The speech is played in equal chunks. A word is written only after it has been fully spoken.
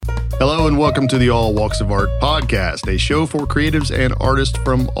Hello and welcome to the All Walks of Art podcast, a show for creatives and artists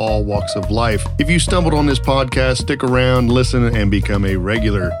from all walks of life. If you stumbled on this podcast, stick around, listen, and become a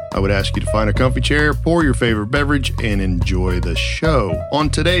regular. I would ask you to find a comfy chair, pour your favorite beverage, and enjoy the show. On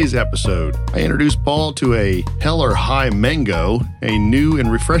today's episode, I introduce Paul to a Heller High Mango, a new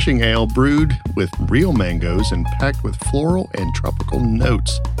and refreshing ale brewed with real mangoes and packed with floral and tropical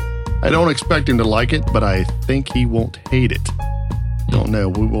notes. I don't expect him to like it, but I think he won't hate it. Don't know.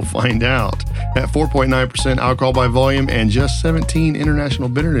 We will find out. At 4.9% alcohol by volume and just 17 international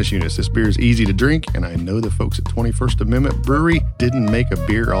bitterness units, this beer is easy to drink, and I know the folks at 21st Amendment Brewery didn't make a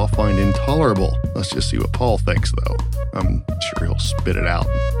beer I'll find intolerable. Let's just see what Paul thinks, though. I'm sure he'll spit it out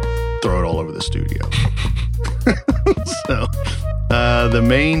and throw it all over the studio. So, the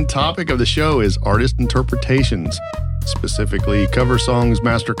main topic of the show is artist interpretations, specifically cover songs,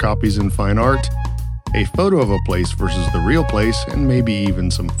 master copies, and fine art, a photo of a place versus the real place, and maybe even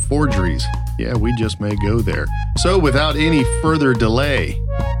some forgeries. Yeah, we just may go there. So without any further delay,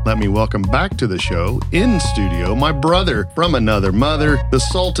 let me welcome back to the show, in studio, my brother from another mother, the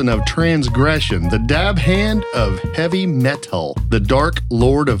Sultan of Transgression, the dab hand of heavy metal, the Dark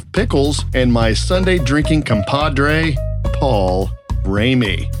Lord of Pickles, and my Sunday drinking compadre, Paul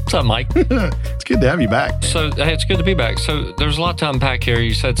Ramey. What's up, Mike? It's good to have you back. So, hey, it's good to be back. So, there's a lot to unpack here.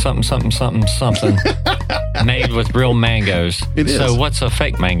 You said something made with real mangoes. It is. So, what's a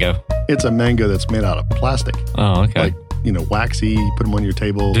fake mango? It's a mango that's made out of plastic. Oh, okay. Like, waxy, you put them on your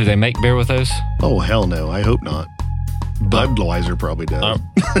table. Do they make beer with those? Oh, hell no. I hope not. Budweiser probably does.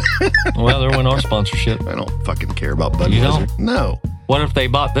 Well, they're in our sponsorship. I don't fucking care about Budweiser. You don't? No. What if they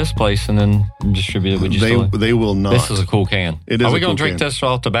bought this place and then distributed it? Would you still? They will not. This is a cool can. It is. Are we going to drink this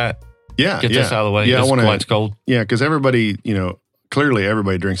off the bat? Yeah. Get this out of the way. Yeah, I want to. While it's cold. Yeah, because everybody, clearly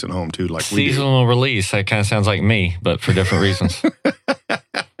everybody drinks at home too. Like we do. Seasonal release. That kind of sounds like me, but for different reasons.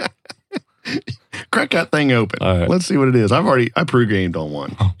 Crack that thing open. All right. Let's see what it is. I pre-gamed on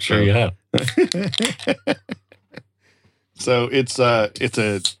one. Oh, sure you have. So it's I've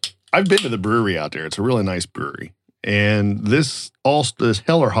been to the brewery out there. It's a really nice brewery. And this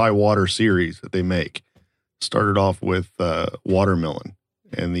Hell or High Water series that they make started off with watermelon.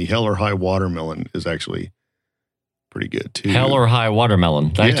 And the Hell or High Watermelon is actually pretty good too. Hell or High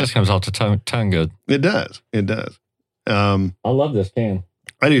Watermelon. That just comes off the tongue good. It does. It does. I love this can.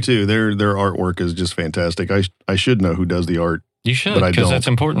 I do too. Their artwork is just fantastic. I should know who does the art. You should, because that's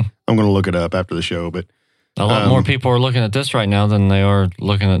important. I'm going to look it up after the show. But a lot more people are looking at this right now than they are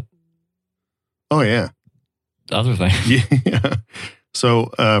looking at. Oh yeah. Other things. Yeah.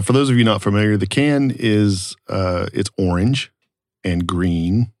 So for those of you not familiar, the can is it's orange and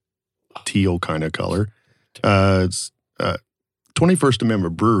green, teal kind of color. It's 21st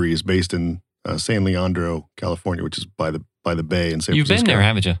Amendment Brewery is based in San Leandro, California, which is by the bay in San Francisco. You've been there,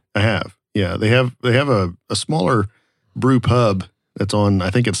 haven't you? I have. Yeah, they have a smaller brew pub that's on,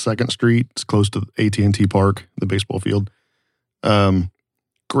 I think it's 2nd Street. It's close to AT&T Park, the baseball field.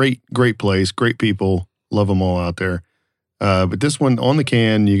 Great place, great people. Love them all out there. But this one on the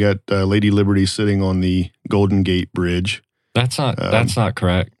can, you got Lady Liberty sitting on the Golden Gate Bridge. That's not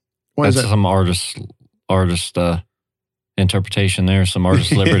correct. Why that's is that? Some artist interpretation there, some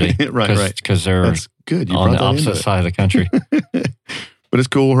artist liberty. Right. Because they're that's good. You on the opposite side of the country. But it's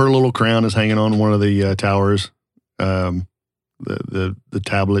cool. Her little crown is hanging on one of the towers. The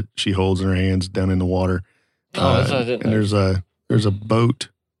tablet she holds in her hands down in the water. And there's a boat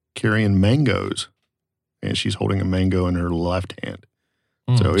carrying mangoes, and she's holding a mango in her left hand.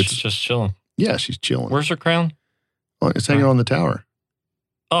 So she's just chilling. Yeah, she's chilling. Where's her crown? Oh, it's hanging on the tower.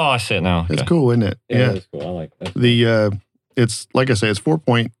 Oh, I see it now. It's cool, isn't it? Yeah. It's cool. I like that. It's like I say, it's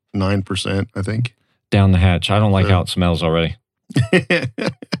 4.9%, I think. Down the hatch. I don't like how it smells already.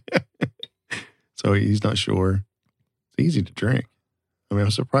 So he's not sure. It's easy to drink. I mean,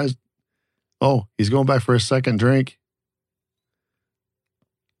 I'm surprised. Oh, he's going back for a second drink.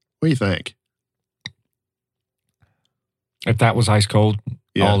 What do you think? If that was ice cold,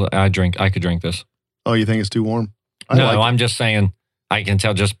 I could drink this. Oh, you think it's too warm? I'm just saying, I can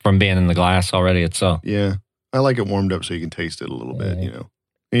tell just from being in the glass already. Yeah, I like it warmed up so you can taste it a little bit.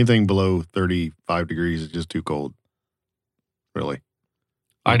 Anything below 35 degrees is just too cold. Really,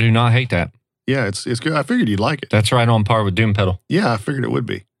 I do not hate that. Yeah, it's good. I figured you'd like it. That's right on par with Doom Pedal. Yeah, I figured it would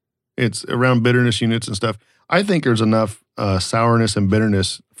be. It's around bitterness units and stuff. I think there's enough sourness and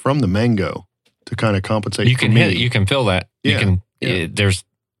bitterness from the mango to kind of compensate. You can hit it. You can feel that. Yeah.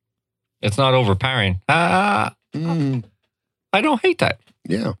 It's not overpowering. I don't hate that.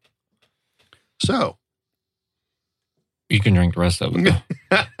 Yeah. So you can drink the rest of it.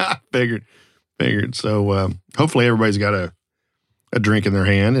 Figured. So hopefully everybody's got a drink in their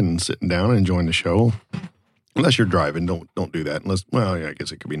hand and sitting down and enjoying the show. Unless you're driving, don't do that. Unless, well, yeah, I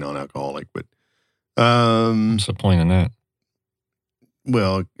guess it could be non-alcoholic, but what's the point in that?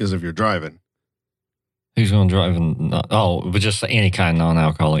 Well, as if you're driving. Who's going to drive? But just any kind of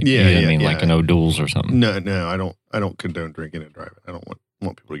non-alcoholic. Yeah, you know what I mean, like an O'Doul's or something. No, I don't condone drinking and driving. I don't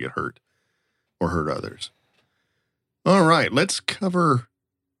want people to get hurt or hurt others. All right, let's cover.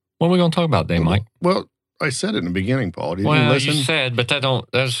 What are we going to talk about today, Mike? Well, I said it in the beginning, Paul. Did you listen? You said, but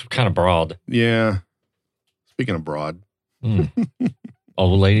that's kind of broad. Yeah. Speaking of broad.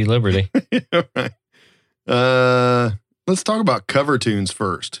 Old Lady Liberty. Yeah, right. Let's talk about cover tunes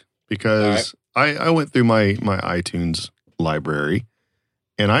first, because I went through my iTunes library,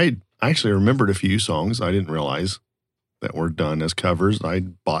 and I actually remembered a few songs I didn't realize that were done as covers I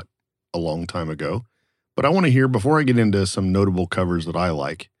bought a long time ago. But I want to hear, before I get into some notable covers that I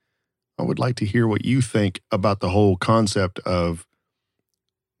like, I would like to hear what you think about the whole concept of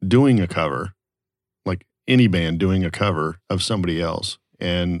doing a cover, like any band doing a cover of somebody else,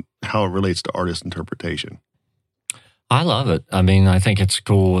 and how it relates to artist interpretation. I love it. I mean, I think it's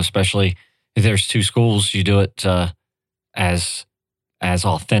cool, especially if there's two schools. You do it as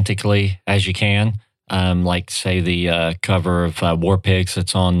authentically as you can. Like, say, the cover of War Pigs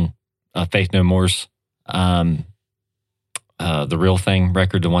that's on Faith No More's The Real Thing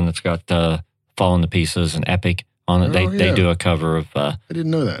record, the one that's got Falling to Pieces and Epic on it. They do a cover of I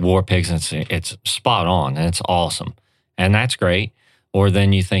didn't know that. War Pigs, and it's spot on, and it's awesome. And that's great. Or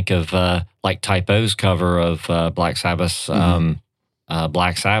then you think of like Typo's cover of Black Sabbath's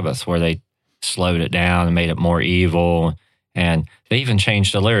Black Sabbath, where they slowed it down and made it more evil. And they even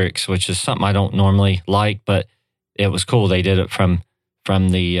changed the lyrics, which is something I don't normally like, but it was cool. They did it from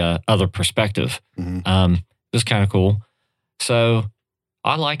the other perspective. It was kind of cool. So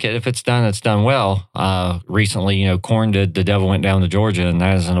I like it. If it's done well. Recently, Korn did The Devil Went Down to Georgia, and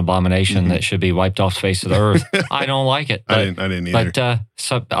that is an abomination that should be wiped off the face of the earth. I don't like it. But, I didn't either.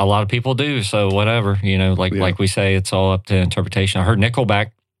 But a lot of people do, so whatever. Like we say, it's all up to interpretation. I heard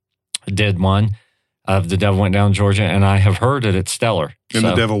Nickelback did one of The Devil Went Down to Georgia, and I have heard that it's stellar. And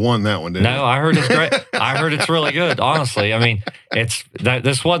the devil won that one, didn't No, I heard it's great. I heard it's really good, honestly. I mean,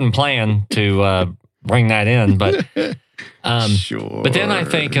 this wasn't planned to bring that in, but... Sure. But then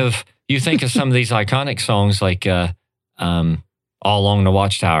you think of some of these iconic songs like All Along the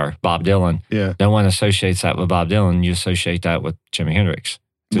Watchtower, Bob Dylan. Yeah. No one associates that with Bob Dylan. You associate that with Jimi Hendrix,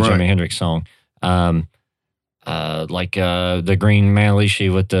 the Jimi Hendrix song. Like the Green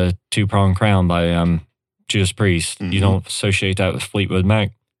Manalishi with the Two-Pronged Crown by Judas Priest. You don't associate that with Fleetwood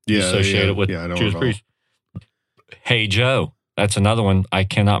Mac. You associate it with Judas Priest. Hey Joe, that's another one. I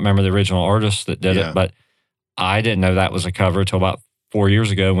cannot remember the original artist that did it, but I didn't know that was a cover until about 4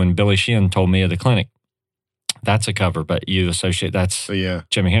 years ago when Billy Sheehan told me at the clinic. That's a cover, but you associate that's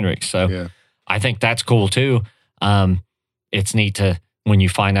Jimi Hendrix. So I think that's cool too. It's neat to, when you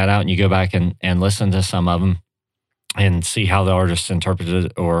find that out and you go back and listen to some of them and see how the artist interpreted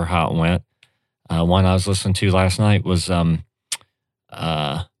it or how it went. One I was listening to last night was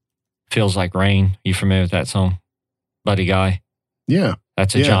Feels Like Rain. You familiar with that song? Buddy Guy? Yeah.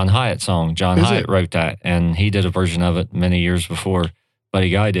 That's a John Hyatt song. John Hyatt wrote that, and he did a version of it many years before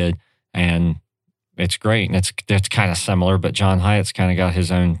Buddy Guy did, and it's great. And it's kind of similar, but John Hyatt's kind of got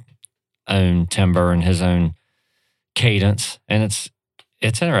his own timbre and his own cadence, and it's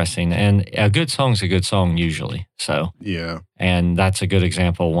interesting. And a good song's a good song usually. So and that's a good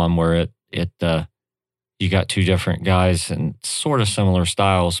example, one where you got two different guys and sort of similar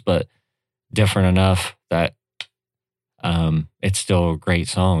styles, but different enough that it's still a great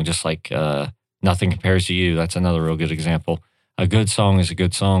song, just like Nothing Compares to You. That's another real good example. A good song is a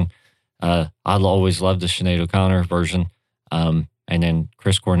good song. I always loved the Sinead O'Connor version. And then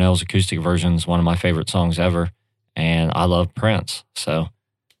Chris Cornell's acoustic version is one of my favorite songs ever. And I love Prince. So,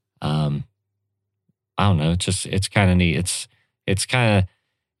 I don't know. It's kind of neat. It's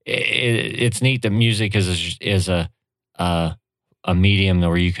neat that music is a medium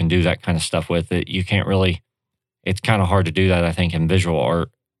where you can do that kind of stuff with it. You can't really... It's kind of hard to do that, I think, in visual art.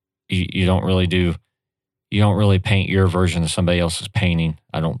 You don't really paint your version of somebody else's painting,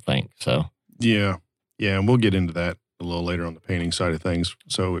 I don't think. So yeah, and we'll get into that a little later on the painting side of things.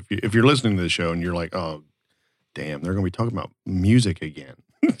 So if you're listening to the show and you're like, oh, damn, they're going to be talking about music again.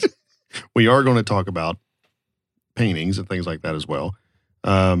 We are going to talk about paintings and things like that as well,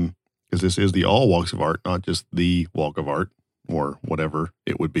 because this is the all walks of art, not just the walk of art or whatever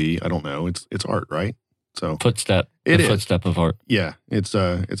it would be. I don't know. It's art, right? So footstep of art. Yeah, it's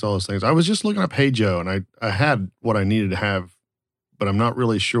all those things. I was just looking up Hey Joe, and I had what I needed to have, but I'm not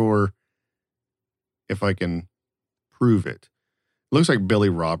really sure if I can prove it. Looks like Billy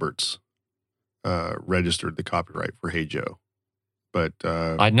Roberts registered the copyright for Hey Joe. But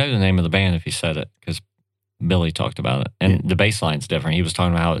I'd know the name of the band if he said it, because Billy talked about it. And the bass line's different. He was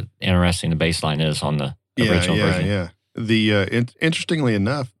talking about how interesting the bass line is on the original version. Yeah. The interestingly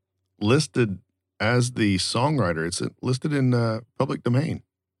enough, listed as the songwriter, it's listed in public domain,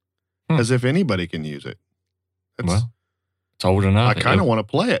 as if anybody can use it. Well, it's old enough. I kind of want to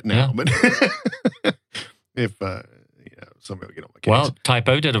play it now, but if somebody will get on my case. Well,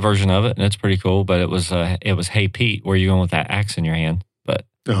 Typo did a version of it, and it's pretty cool. But it was Hey Pete, where you going with that axe in your hand? But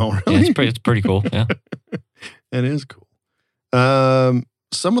oh, really? Yeah, it's pretty cool. Yeah, it is cool.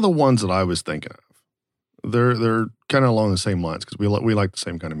 Some of the ones that I was thinking of, they're kind of along the same lines because we like the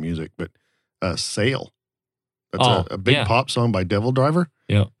same kind of music. But Sail, that's a big pop song by Devil Driver.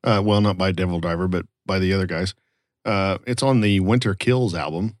 Yeah. Well, not by Devil Driver, but by the other guys. It's on the Winter Kills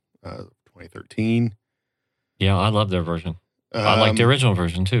album, 2013. Yeah, I love their version. I like the original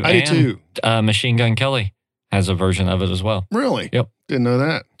version too. I do too. Machine Gun Kelly has a version of it as well. Really? Yep. Didn't know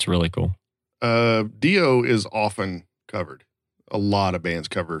that. It's really cool. Dio is often covered. A lot of bands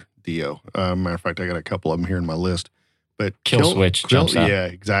cover Dio. Matter of fact, I got a couple of them here in my list. But Kill Switch jumps out. Yeah,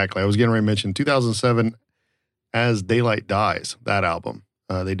 exactly. I was getting ready to mention 2007, As Daylight Dies, that album.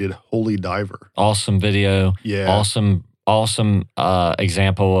 They did Holy Diver. Awesome video. Yeah. Awesome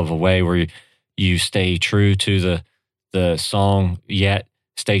example of a way where you stay true to the song, yet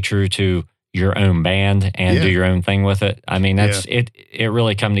stay true to your own band and do your own thing with it. I mean, that's it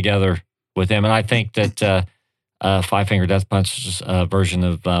really come together with them. And I think that Five Finger Death Punch's version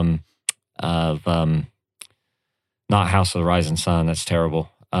of not House of the Rising Sun, that's terrible.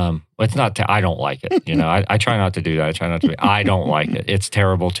 It's not. I don't like it. You know, I try not to do that. I try not to. I don't like it. It's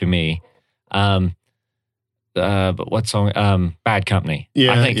terrible to me. But what song? Bad Company.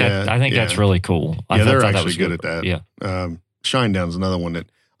 Yeah, I think that's really cool. They're actually good at that. Yeah. Shinedown's another one that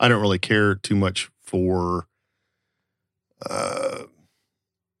I don't really care too much for. The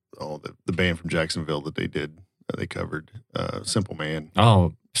band from Jacksonville that they did. They covered Simple Man.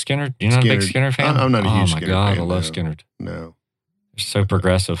 Oh, Skynyrd. You're not a big Skynyrd fan? I'm not a huge Skynyrd fan. Oh my God, I love Skynyrd. No. They're so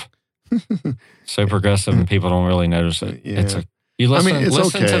progressive. So progressive, and people don't really notice it. Yeah. You listen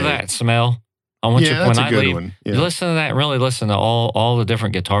okay. to that smell. I want you when I leave. One. Yeah. You listen to that and really listen to all the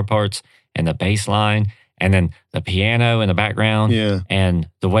different guitar parts and the bass line and then the piano in the background and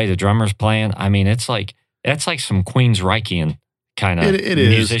the way the drummer's playing. I mean, it's like some Queensrychian kind of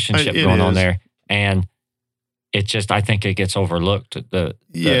musicianship going on there. And it just, I think it gets overlooked, the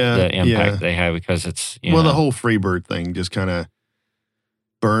impact they have, because it's, the whole Freebird thing just kind of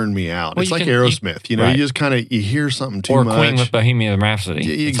burned me out. It's like Aerosmith, you just kind of, you hear something too much. Or Queen with Bohemian Rhapsody.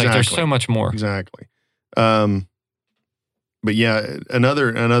 Exactly. It's like there's so much more. Exactly. But yeah,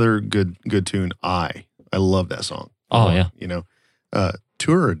 another good tune, I love that song. Oh, yeah.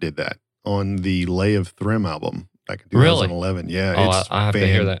 Tourer did that on the Lay of Thrym album back in 2011. Really? Yeah, it's I have to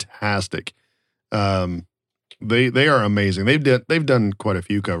hear that. Fantastic. They are amazing. They've done quite a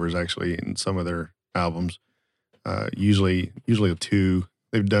few covers actually in some of their albums. Usually two.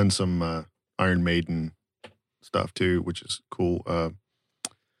 They've done some Iron Maiden stuff too, which is cool.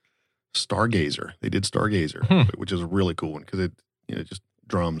 Stargazer. They did Stargazer, which is a really cool one because it just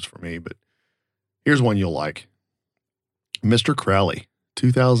drums for me. But here's one you'll like. Mr. Crowley,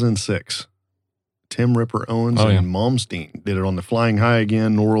 2006. Tim Ripper Owens and Malmsteen did it on the Flying High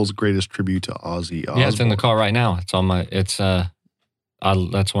Again, Norrell's greatest tribute to Ozzy Osbourne. Yeah, it's in the car right now. It's on my. That's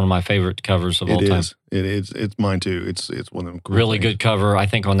one of my favorite covers of all time. It is. It's mine too. It's one of them. Cool really things. Good cover. I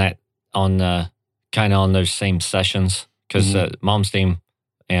think on kind of on those same sessions because Malmsteen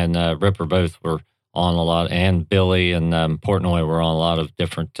and Ripper both were on a lot, and Billy and Portnoy were on a lot of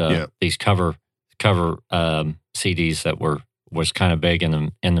different these cover CDs that was kind of big in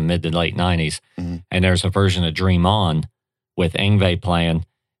the mid to late 90s. Mm-hmm. And there's a version of Dream On with Yngwie playing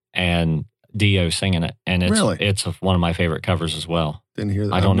and Dio singing it. And it's one of my favorite covers as well. Didn't hear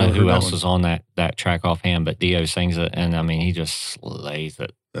that. I don't know who else is on that track offhand, but Dio sings it. And I mean, he just slays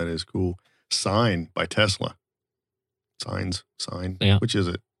it. That is cool. Sign by Tesla. Sign. Yeah. Which is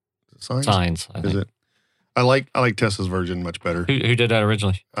it? Signs, I think. Is it? I like Tesla's version much better. Who did that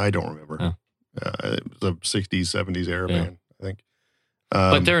originally? I don't remember. Oh. It was a 60s, 70s era band, I think.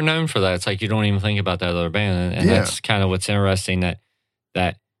 But they're known for that. It's like you don't even think about that other band. And that's kind of what's interesting that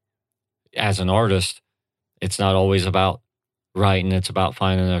as an artist, it's not always about writing. It's about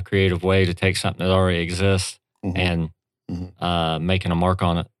finding a creative way to take something that already exists and making a mark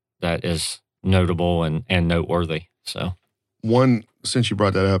on it that is notable and noteworthy. So, since you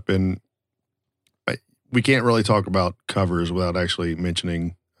brought that up, and we can't really talk about covers without actually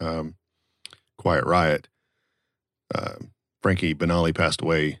mentioning Quiet Riot. Frankie Benali passed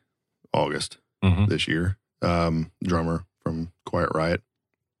away August this year, drummer from Quiet Riot.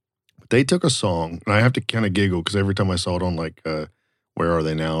 But they took a song, and I have to kind of giggle because every time I saw it on like Where Are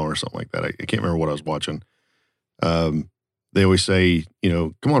They Now or something like that, I can't remember what I was watching. They always say,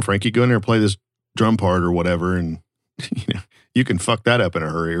 come on, Frankie, go in there and play this drum part or whatever, and you can fuck that up in a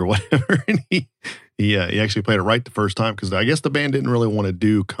hurry or whatever. And he actually played it right the first time because I guess the band didn't really want to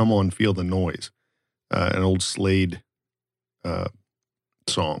do "Come On, Feel the Noise," an old Slade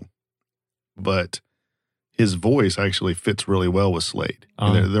song, but his voice actually fits really well with Slade.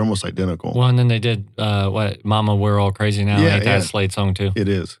 They're almost identical. Well, and then they did what "Mama, We're All Crazy Now." Ain't that a Slade song too? It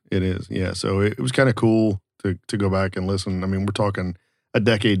is. Yeah. So it was kind of cool to go back and listen. I mean, we're talking a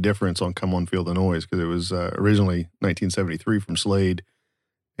decade difference on "Come On, Feel the Noise" because it was originally 1973 from Slade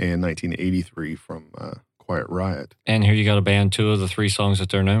and 1983 from Quiet Riot. And here you got a band, 2 of the 3 songs that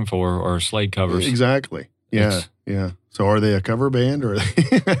they're known for are Slade covers. Exactly. Yeah. So are they a cover band or?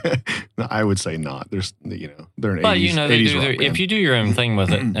 No, I would say not. There's, they're an 80s, they 80s do rock band. if you do your own thing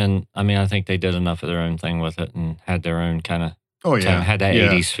with it, and I mean, I think they did enough of their own thing with it and had their own kind of. Oh yeah, had that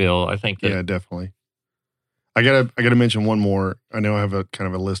 80s feel. I think. Yeah, definitely. I gotta mention one more. I know I have a kind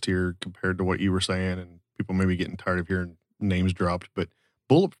of a list here compared to what you were saying, and people may be getting tired of hearing names dropped. But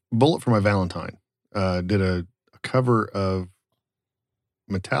Bullet for My Valentine did a cover of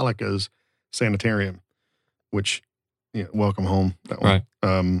Metallica's Sanitarium, which Welcome Home. That one.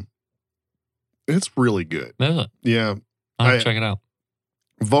 Right. It's really good. Is it? Yeah. I'll have to check it out.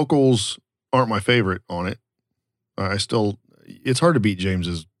 Vocals aren't my favorite on it. It's hard to beat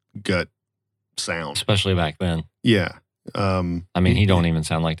James's gut sound, especially back then. Yeah. I mean, he don't even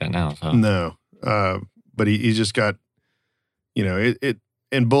sound like that now. So. No. But he's just got,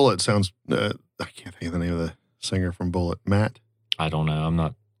 and Bullet sounds, I can't think of the name of the singer from Bullet. Matt? I don't know. I'm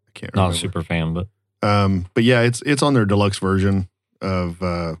not, I can't not remember. a super fan, but. But yeah, it's on their deluxe version of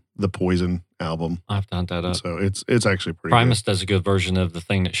the Poison album. I have to hunt that up. So it's actually pretty Primus good. does a good version of The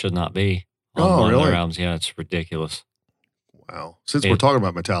Thing That Should Not Be on one of their albums. Yeah, it's ridiculous. Wow. Since we're talking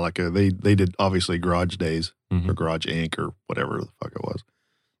about Metallica, they did obviously Garage Days or Garage Inc. or whatever the fuck it was.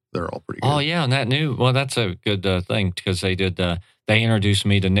 They're all pretty good. Oh, yeah, and that's a good thing because they did, they introduced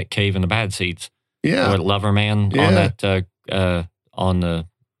me to Nick Cave and the Bad Seeds. Yeah. With Loverman on that, on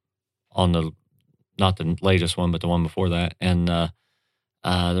the, not the latest one, but the one before that. And there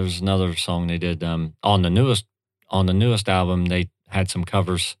was another song they did on the newest album. They had some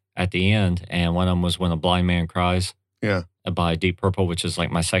covers at the end, and one of them was "When a Blind Man Cries." Yeah, by Deep Purple, which is like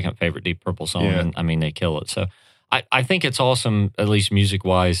my second favorite Deep Purple song. Yeah. And I mean, they kill it. So I think it's awesome, at least music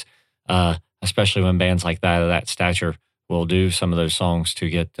wise, especially when bands like that of that stature will do some of those songs to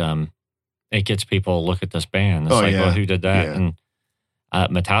get it gets people to look at this band. It's well, who did that? Yeah. And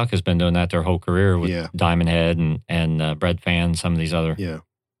Metallica's been doing that their whole career with Diamond Head and Bread Fan, some of these other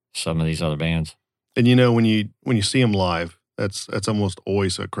bands. And when you see them live, that's almost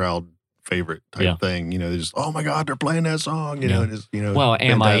always a crowd favorite type thing. They just, oh my God, they're playing that song. Well,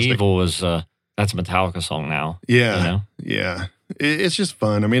 Am I Evil was that's a Metallica song now. Yeah, yeah. It's just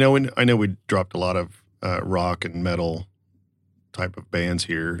fun. I mean, I know we dropped a lot of rock and metal type of bands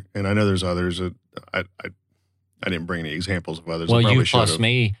here, and I know there's others. I didn't bring any examples of others. Well, You Plus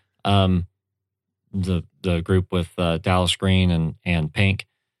Me, the group with Dallas Green and Pink.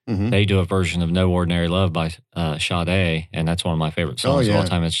 Mm-hmm. They do a version of No Ordinary Love by Sade, and that's one of my favorite songs of all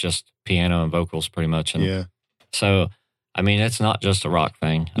time. It's just piano and vocals pretty much. And so, I mean, it's not just a rock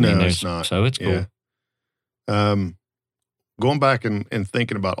thing. I mean, it's not. So it's cool. Going back and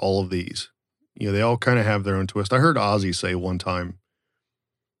thinking about all of these, they all kind of have their own twist. I heard Ozzy say one time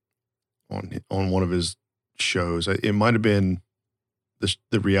on one of his shows, it might have been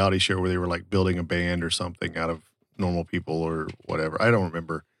the reality show where they were like building a band or something out of normal people or whatever. I don't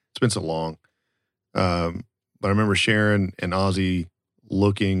remember. It's been so long. But I remember Sharon and Ozzy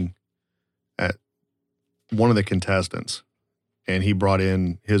looking at one of the contestants, and he brought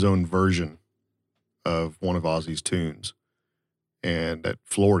in his own version of one of Ozzy's tunes, and that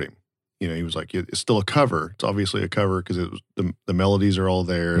floored him. He was like, it's still a cover. It's obviously a cover because it was the melodies are all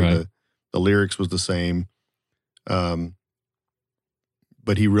there. Right. The lyrics was the same. But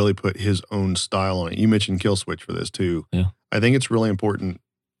he really put his own style on it. You mentioned Killswitch for this too. Yeah. I think it's really important.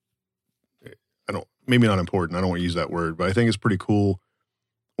 Maybe not important. I don't want to use that word, but I think it's pretty cool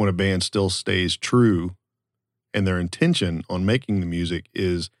when a band still stays true and their intention on making the music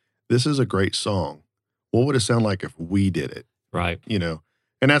is, this is a great song. What would it sound like if we did it? Right.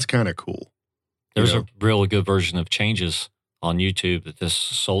 And that's kind of cool. There's a really good version of Changes on YouTube that this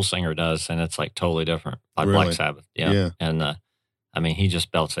soul singer does, and it's like totally different by Black Sabbath. Yeah. And I mean, he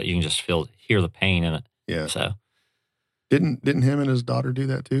just belts it. You can just hear the pain in it. Yeah. So Didn't him and his daughter do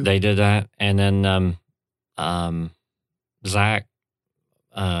that too? They did that, and then Zach,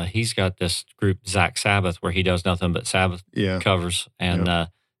 he's got this group Zach Sabbath where he does nothing but Sabbath covers, and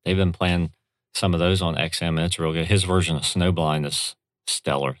they've been playing some of those on XM, and it's real good. His version of Snowblind is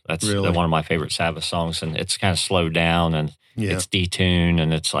stellar. That's one of my favorite Sabbath songs, and it's kind of slowed down, and it's detuned,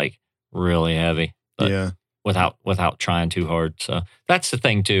 and it's like really heavy, but without trying too hard. So that's the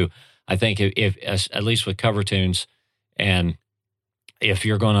thing too. I think if at least with cover tunes, and if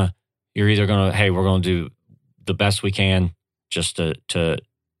you're either gonna, hey, we're gonna do the best we can just to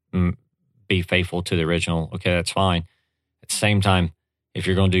be faithful to the original. Okay, that's fine. At the same time, if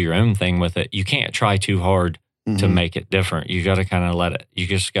you're going to do your own thing with it, you can't try too hard to make it different. You got to kind of let it. You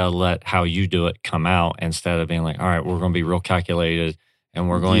just got to let how you do it come out instead of being like, all right, we're going to be real calculated and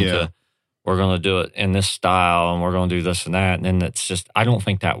we're going to do it in this style and we're going to do this and that. And then it's just, I don't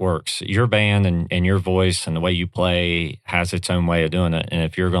think that works. Your band and your voice and the way you play has its own way of doing it. And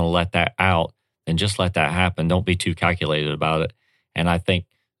if you're going to let that out, then just let that happen. Don't be too calculated about it. And I think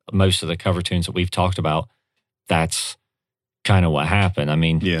most of the cover tunes that we've talked about, that's kind of what happened. I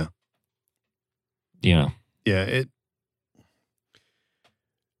mean, this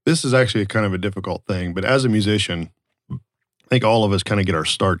is actually kind of a difficult thing, but as a musician, I think all of us kind of get our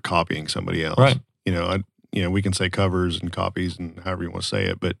start copying somebody else. Right. We can say covers and copies and however you want to say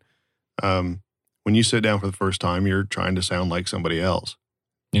it, but when you sit down for the first time, you're trying to sound like somebody else.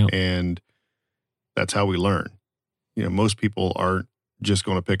 Yeah. And that's how we learn. Most people aren't just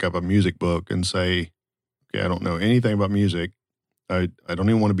going to pick up a music book and say, okay, I don't know anything about music. I don't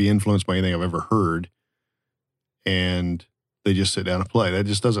even want to be influenced by anything I've ever heard. And they just sit down and play. That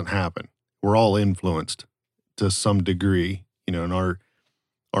just doesn't happen. We're all influenced to some degree, and our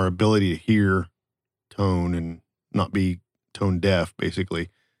ability to hear tone and not be tone deaf, basically,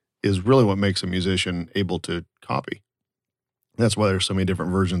 is really what makes a musician able to copy. That's why there's so many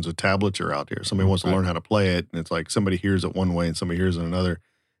different versions of tablature out here. Somebody wants to learn how to play it, and it's like somebody hears it one way and somebody hears it another.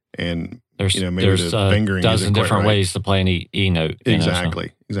 And there's maybe the fingering dozen different ways to play an E note.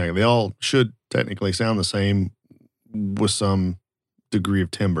 Exactly. They all should technically sound the same with some degree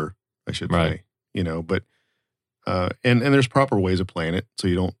of timbre, I should say. But and there's proper ways of playing it, so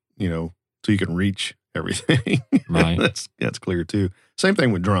you don't, so you can reach everything. Right. That's clear too. Same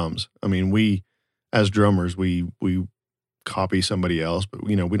thing with drums. I mean, we as drummers, we copy somebody else, but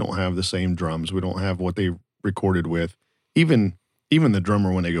we don't have the same drums. We don't have what they recorded with. Even the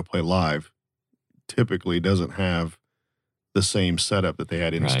drummer, when they go play live, typically doesn't have the same setup that they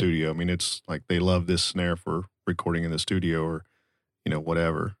had in the studio. I mean, it's like they love this snare for recording in the studio or,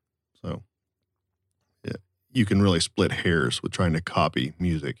 whatever. So you can really split hairs with trying to copy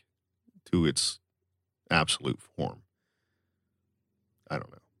music to its absolute form. I don't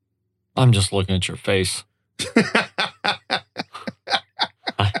know. I'm just looking at your face.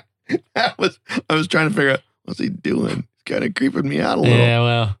 I was trying to figure out, what's he doing? He's kind of creeping me out a little. Yeah,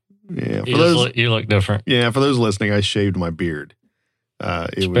 well. Yeah, you look different. Yeah, for those listening, I shaved my beard.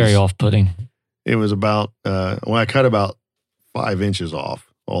 It's very off-putting. It was about, I cut about 5 inches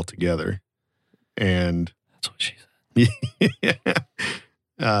off altogether. And that's what she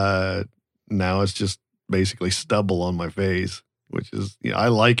said. Now it's just basically stubble on my face, which is, I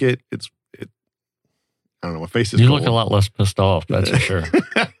like it. I don't know, my face is You cold. look a lot less pissed off, that's for sure.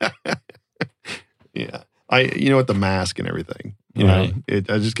 Yeah. With the mask and everything, I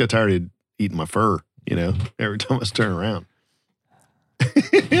just got tired of eating my fur, every time I turn around.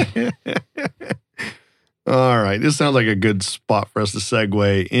 All right. This sounds like a good spot for us to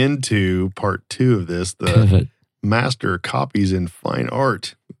segue into part 2 of this, the master copies in fine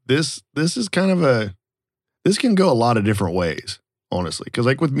art. This is kind of this can go a lot of different ways, honestly. Because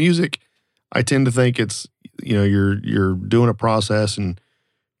like with music, I tend to think it's, you're doing a process and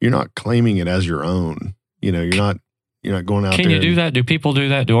you're not claiming it as your own. You're not going out there. Can you do that? Do people do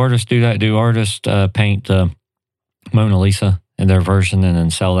that? Do artists do that? Do artists paint Mona Lisa in their version and then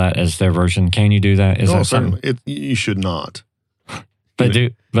sell that as their version? Can you do that? Is that certainly. You should not.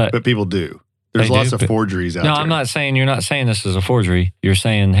 But people do. There's lots of forgeries out there. No, you're not saying this is a forgery. You're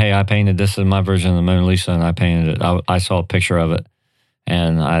saying, hey, I painted this in my version of the Mona Lisa and I painted it. I saw a picture of it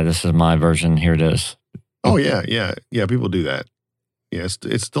and this is my version. Here it is. Oh, yeah. Yeah, people do that. Yeah,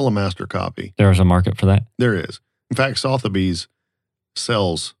 it's still a master copy. There is a market for that? There is. In fact, Sotheby's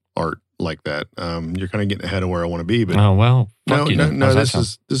sells art like that. You're kind of getting ahead of where I want to be, but no.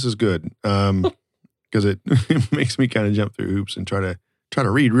 This is good because it makes me kind of jump through hoops and try to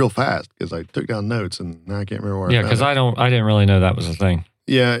read real fast because I took down notes and now I can't remember where. Yeah, because I didn't really know that was a thing.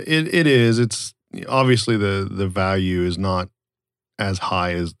 Yeah, it is. It's obviously the value is not as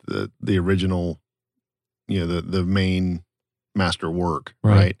high as the original, the main master work,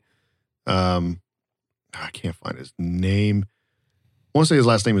 right? I can't find his name. I want to say his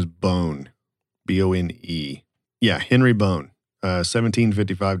last name is Bone, Bone. Yeah, Henry Bone,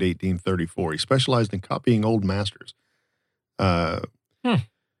 1755 to 1834. He specialized in copying old masters.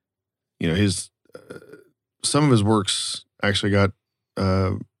 His some of his works actually got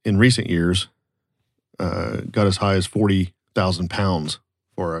in recent years got as high as 40,000 pounds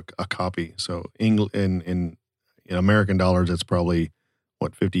for a copy. So in American dollars, that's probably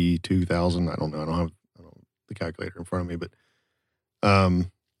what, 52,000. I don't know. I don't have the calculator in front of me, but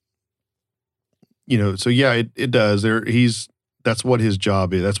so yeah, it does. That's what his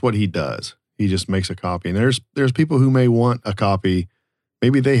job is. That's what he does. He just makes a copy. And there's people who may want a copy.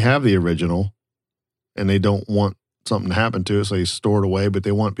 Maybe they have the original and they don't want something to happen to it, so they store it away, but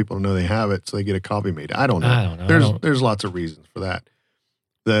they want people to know they have it, so they get a copy made. I don't know. There's lots of reasons for that.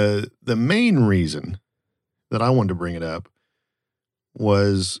 The main reason that I wanted to bring it up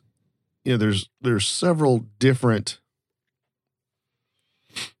was, there's several different,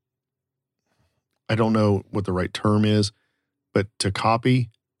 I don't know what the right term is, but to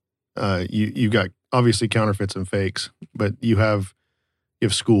copy, you got obviously counterfeits and fakes, but you have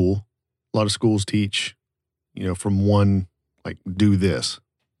school. A lot of schools teach, from one, like, do this,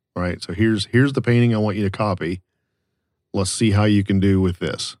 right? So here's the painting I want you to copy. Let's see how you can do with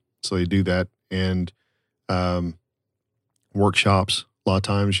this. So they do that. And workshops, a lot of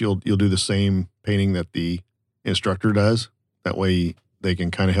times you'll do the same painting that the instructor does. That way they can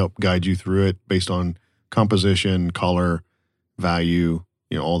kind of help guide you through it based on composition, color, value,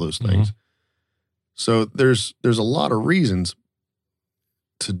 all those things. Mm-hmm. So there's a lot of reasons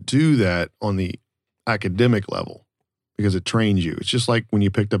to do that on the academic level, because it trains you. It's just like when you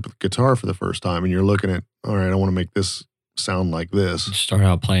picked up a guitar for the first time and you're looking at, all right, I want to make this sound like this. You start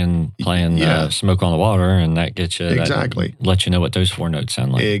out playing Smoke on the Water, and that gets you exactly, let you know what those 4 notes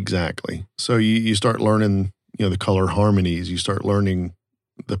sound like. Exactly. So you start learning, the color harmonies. You start learning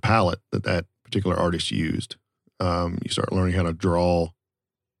the palette that particular artist used. You start learning how to draw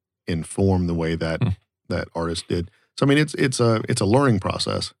and form the way that artist did. So I mean, it's a learning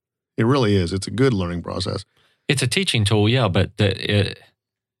process. It really is. It's a good learning process. It's a teaching tool, yeah. But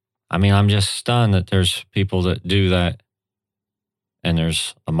I'm just stunned that there's people that do that, and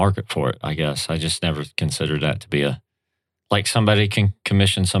there's a market for it. I guess I just never considered that to be like somebody can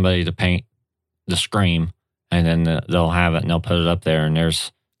commission somebody to paint the Scream, and then they'll have it and they'll put it up there, and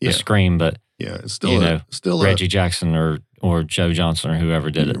there's the Scream, but it's still Reggie Jackson or Joe Johnson or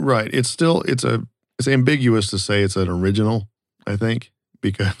whoever did it. Right. It's ambiguous to say it's an original, I think,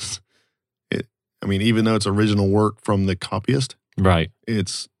 because even though it's original work from the copyist, right,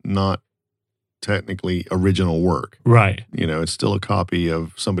 it's not technically original work. Right. It's still a copy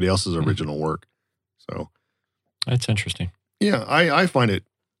of somebody else's original work. So that's interesting. Yeah, I find it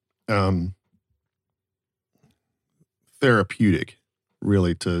therapeutic,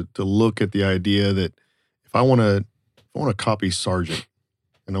 really, to look at the idea that if I want to copy Sargent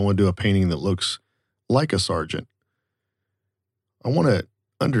and I want to do a painting that looks like a Sargent, I want to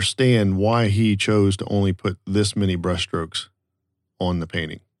understand why he chose to only put this many brushstrokes on the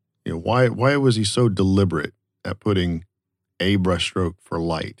painting. Why was he so deliberate at putting a brushstroke for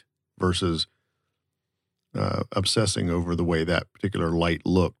light versus obsessing over the way that particular light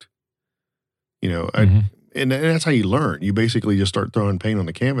looked? And that's how you learn. You basically just start throwing paint on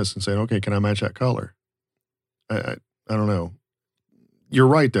the canvas and saying, okay, can I match that color? I don't know. You're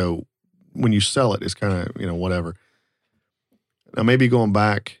right, though. When you sell it, it's kind of, whatever. Now, maybe going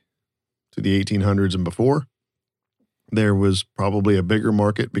back to the 1800s and before, there was probably a bigger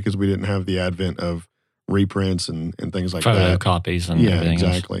market because we didn't have the advent of reprints and things like that. Photocopies and everything.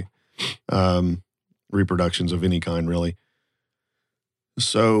 Exactly. Reproductions of any kind, really.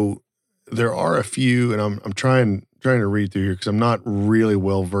 So there are a few, and I'm trying to read through here because I'm not really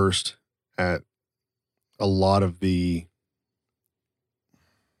well versed at a lot of the.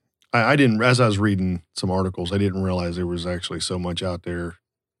 I didn't, as I was reading some articles, I didn't realize there was actually so much out there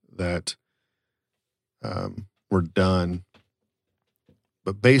that were done.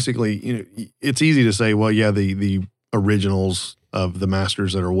 But basically, it's easy to say, well, yeah, the originals of the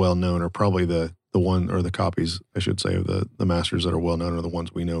masters that are well known are probably the one, or the copies, I should say, of the masters that are well known are the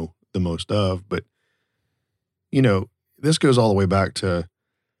ones we know the most of. But this goes all the way back to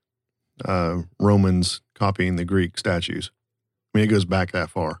Romans copying the Greek statues. I mean, it goes back that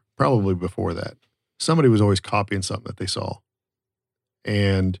far. Probably before that. Somebody was always copying something that they saw.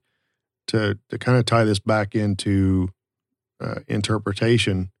 And to kind of tie this back into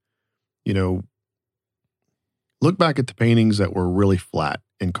interpretation, look back at the paintings that were really flat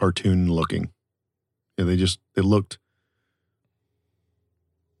and cartoon looking. You know, they looked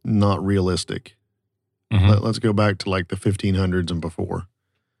not realistic. Mm-hmm. Let's go back to like the 1500s and before.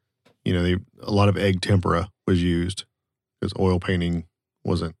 You know, a lot of egg tempera was used because oil painting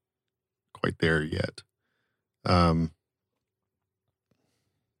wasn't quite there yet.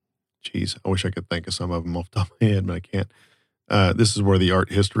 Geez, I wish I could think of some of them off the top of my head, but I can't. This is where the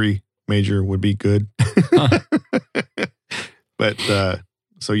art history major would be good. But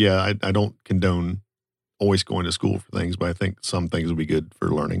so yeah, I don't condone always going to school for things, but I think some things would be good for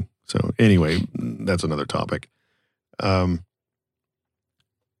learning. So anyway, that's another topic.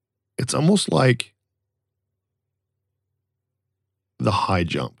 It's almost like the high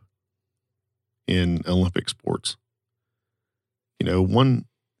jump in Olympic sports. You know, one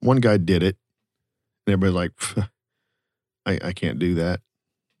guy did it, and everybody's like, I can't do that.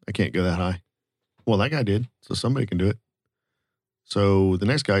 I can't go that high. Well, that guy did, so somebody can do it. So the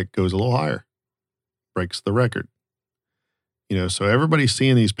next guy goes a little higher, breaks the record. You know, so everybody's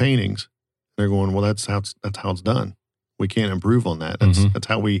seeing these paintings. They're going, well, that's how it's done. We can't improve on that. That's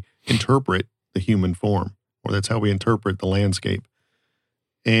how we interpret the human form, or that's how we interpret the landscape.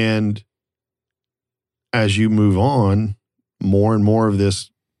 And as you move on, more and more of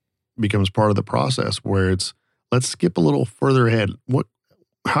this becomes part of the process where it's, let's skip a little further ahead.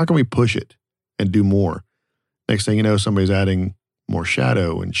 How can we push it and do more? Next thing you know, somebody's adding more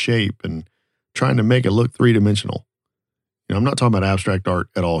shadow and shape and trying to make it look three-dimensional. You know, I'm not talking about abstract art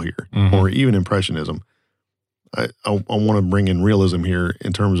at all here, or even impressionism. I want to bring in realism here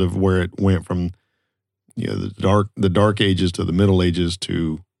in terms of where it went from, you know, the dark ages to the Middle Ages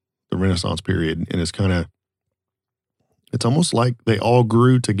to the Renaissance period. And it's almost like they all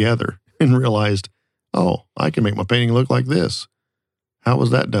grew together and realized, oh, I can make my painting look like this. How was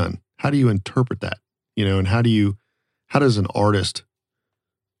that done? How do you interpret that? You know, and how does an artist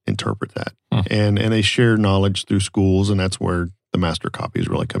interpret that? And they share knowledge through schools, and that's where the master copies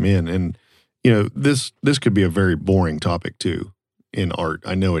really come in. And, you know, this could be a very boring topic too in art.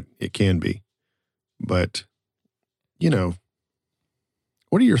 I know it can be. But, you know,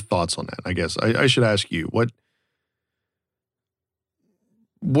 what are your thoughts on that? I guess I should ask you, what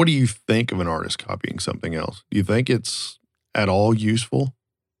do you think of an artist copying something else? Do you think it's at all useful?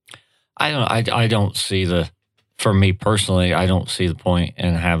 I don't see for me personally, I don't see the point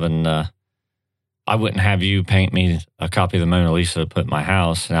in having, I wouldn't have you paint me a copy of the Mona Lisa to put in my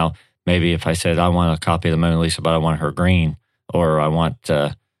house. Now, maybe if I said I want a copy of the Mona Lisa, but I want her green, or I want,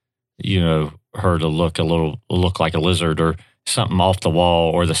 you know, her to look like a lizard or something off the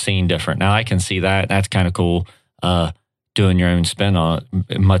wall, or the scene different. Now I can see that. That's kind of cool. Doing your own spin on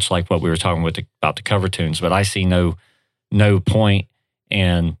it, much like what we were talking about the cover tunes. But I see no point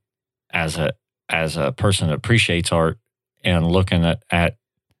in, as a person that appreciates art and looking at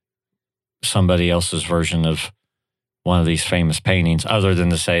somebody else's version of one of these famous paintings, other than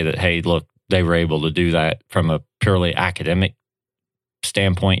to say that, hey, look, they were able to do that from a purely academic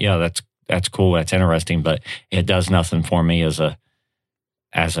standpoint. Yeah, that's cool. That's interesting, but it does nothing for me as a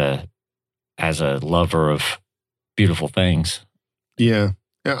lover of beautiful things. Yeah.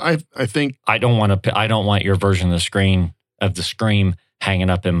 I think I don't want your version of the Scream hanging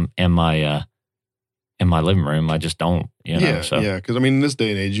up in my living room. I just don't, you know. Yeah, yeah. Because I mean, in this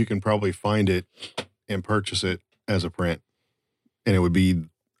day and age, you can probably find it and purchase it as a print, and it would be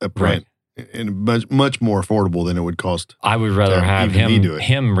a print, and much more affordable than it would cost. I would rather have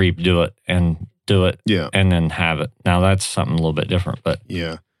him redo it and do it, and then have it. Now that's something a little bit different, but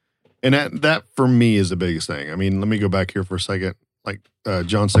yeah. And that for me is the biggest thing. I mean, let me go back here for a second. Like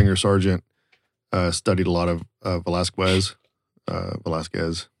John Singer Sargent studied a lot of Velasquez. I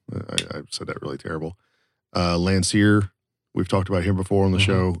said that really terrible. Landseer, we've talked about him before on the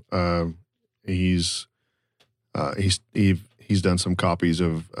show. He's done some copies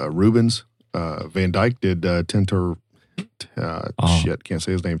of Rubens. Van Dyke did Tintoretto. Can't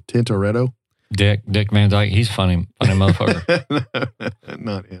say his name. Tintoretto. Dick Van Dyke. He's funny motherfucker.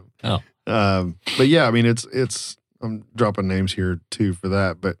 Not him. Oh. But yeah, I mean, it's. I'm dropping names here too for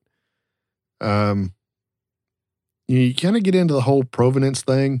that, but you kind of get into the whole provenance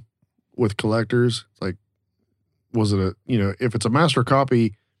thing with collectors. It's like, was it if it's a master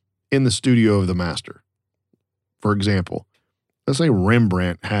copy in the studio of the master, for example, let's say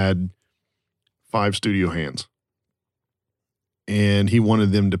Rembrandt had 5 studio hands and he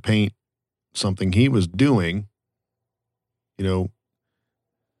wanted them to paint something he was doing,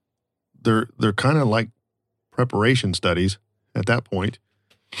 they're kind of like preparation studies at that point,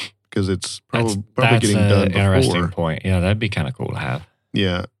 because it's probably getting done before. Interesting point. Yeah, that'd be kind of cool to have.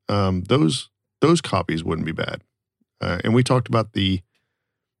 Yeah, those copies wouldn't be bad. And we talked about the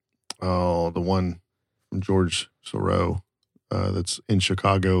one from George Sorow that's in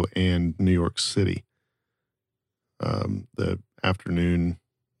Chicago and New York City. The afternoon,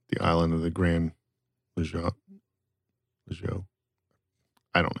 the island of the Grand Lejeune.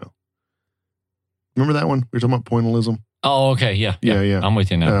 I don't know. Remember that one? We were talking about pointillism. Oh, okay. Yeah. I'm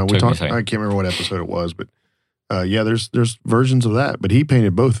with you now. I can't remember what episode it was, but there's versions of that. But he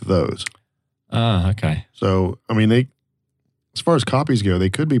painted both of those. Oh, okay. So, I mean, as far as copies go, they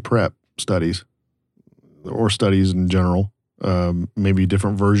could be prep studies or studies in general. Maybe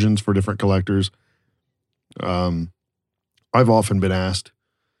different versions for different collectors. I've often been asked,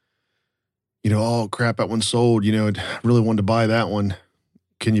 oh crap, that one sold. I really wanted to buy that one.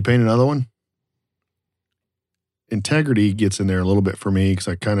 Can you paint another one? Integrity gets in there a little bit for me because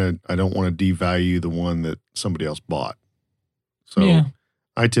I don't want to devalue the one that somebody else bought. So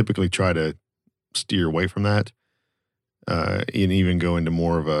I typically try to steer away from that and even go into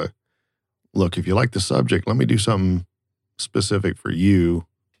more of a, look, if you like the subject, let me do something specific for you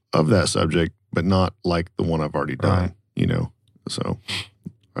of that subject, but not like the one I've already done, So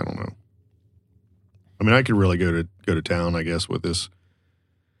I don't know. I mean, I could really go to town, I guess, with this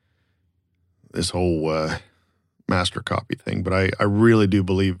whole master copy thing, but I really do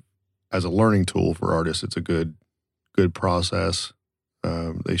believe as a learning tool for artists, it's a good process.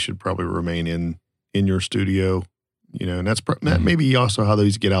 They should probably remain in your studio, and that may be also how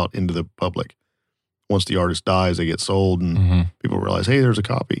these get out into the public. Once the artist dies, they get sold and people realize, hey, there's a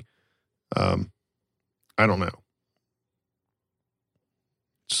copy. I don't know.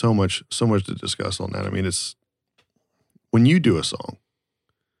 So much to discuss on that. I mean, it's when you do a song,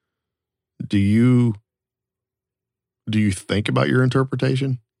 do you think about your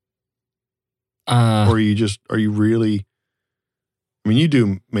interpretation? Or are you really, I mean, you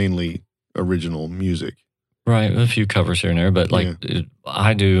do mainly original music. Right. A few covers here and there, but I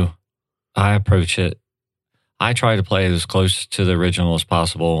approach it. I try to play it as close to the original as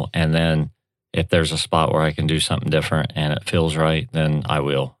possible. And then if there's a spot where I can do something different and it feels right, then I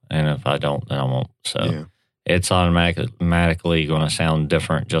will. And if I don't, then I won't. So it's automatically going to sound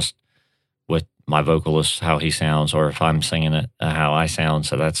different just with my vocalist, how he sounds, or if I'm singing it, how I sound.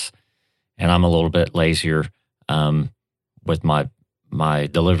 So and I'm a little bit lazier with my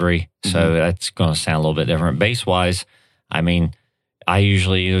delivery. So that's going to sound a little bit different. Bass-wise, I mean, I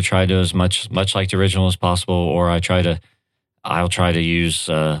usually either try to do as much like the original as possible, or I'll try to use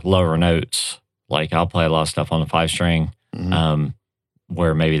lower notes. Like I'll play a lot of stuff on the 5-string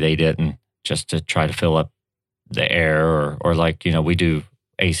where maybe they didn't, just to try to fill up the air, or like, we do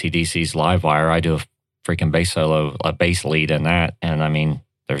AC/DC's Live Wire. I do a freaking bass solo, a bass lead in that. And I mean,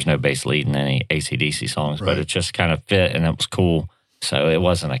 there's no bass lead in any AC/DC songs, but it just kind of fit and it was cool. So it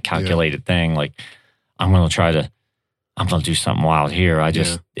wasn't a calculated thing. Like I'm going to do something wild here.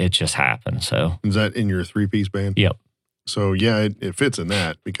 It just happened. So is that in your 3-piece band? Yep. So it fits in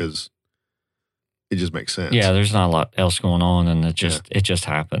that because it just makes sense. Yeah, there's not a lot else going on, and it just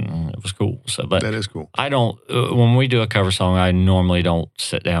happened, and it was cool. So, but that is cool. I don't when we do a cover song, I normally don't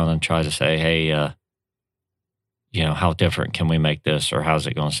sit down and try to say, hey, how different can we make this, or how's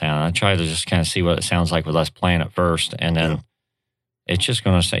it going to sound? I try to just kind of see what it sounds like with us playing it first, and then it's just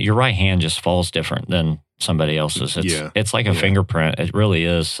going to sound. Your right hand just falls different than somebody else's. It's like a fingerprint. It really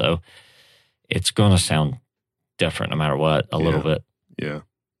is. So it's going to sound different no matter what, a little bit. Yeah.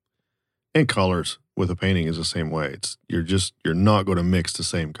 And colors with a painting is the same way. You're not going to mix the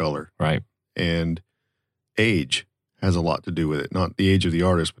same color. Right. And age has a lot to do with it. Not the age of the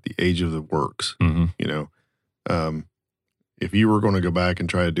artist, but the age of the works. If you were going to go back and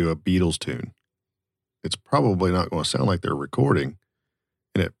try to do a Beatles tune, it's probably not going to sound like they're recording,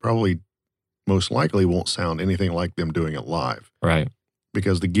 and it probably most likely won't sound anything like them doing it live. Right.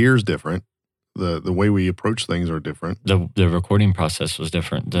 Because the gear's different. The way we approach things are different. The recording process was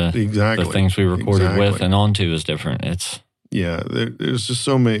different. The things we recorded with and onto is different. There's just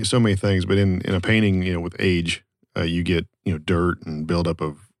so many things. But in a painting, with age, you get dirt and buildup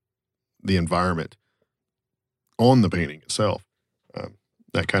of the environment on the painting itself.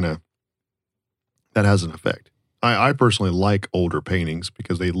 That has an effect. I personally like older paintings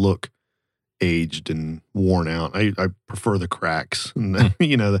because they look aged and worn out. I prefer the cracks and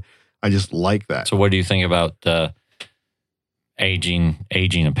I just like that. So what do you think about aging a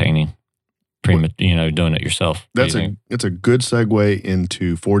painting? Doing it yourself. It's a good segue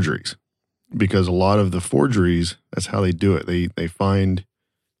into forgeries, because a lot of the forgeries, that's how they do it. They find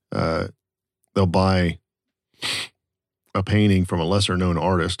they'll buy a painting from a lesser known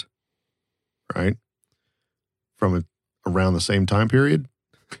artist, right? From around the same time period,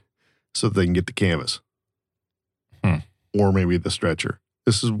 so that they can get the canvas or maybe the stretcher.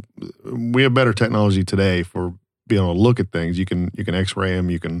 we have better technology today for being able to look at things. You can X-ray them.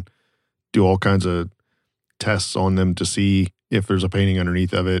 You can do all kinds of tests on them to see if there's a painting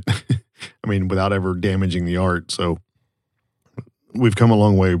underneath of it. I mean, without ever damaging the art. So we've come a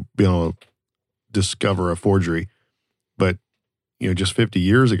long way being able to discover a forgery. But, just 50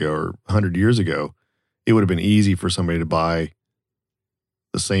 years ago or 100 years ago, it would have been easy for somebody to buy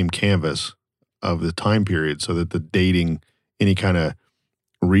the same canvas of the time period so that the dating, any kind of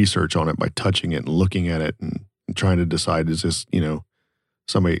research on it by touching it and looking at it and trying to decide, is this,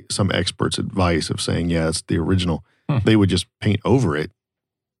 some expert's advice of saying, yeah, it's the original. They would just paint over it.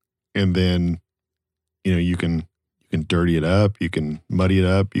 And then, you can dirty it up, you can muddy it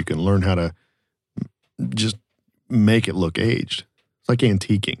up, you can learn how to just make it look aged. It's like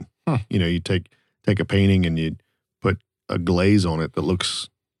antiquing. You take a painting and you put a glaze on it that looks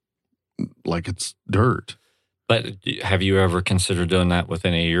like it's dirt. But have you ever considered doing that with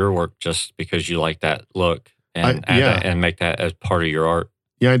any of your work just because you like that look and and make that as part of your art?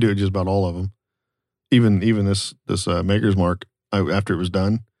 Yeah, I do just about all of them. Even this Maker's Mark, after it was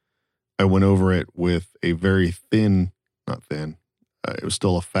done, I went over it with a very thin, not thin, it was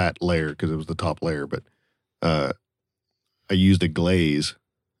still a fat layer because it was the top layer, but I used a glaze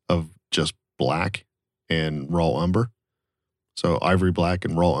of just black and raw umber. So ivory black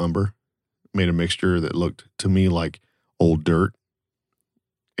and raw umber made a mixture that looked to me like old dirt.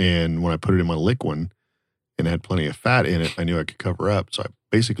 And when I put it in my liquid and it had plenty of fat in it, I knew I could cover up. So I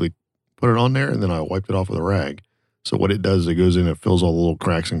basically put it on there and then I wiped it off with a rag. So what it does is it goes in and fills all the little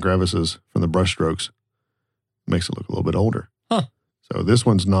cracks and crevices from the brush strokes. Makes it look a little bit older. Huh. So this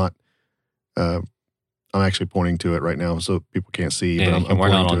one's not, I'm actually pointing to it right now so people can't see. Yeah, but I'm we're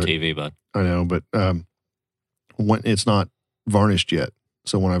not on to TV, but I know, but when it's not varnished yet.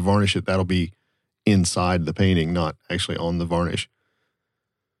 So when I varnish it, that'll be inside the painting, not actually on the varnish.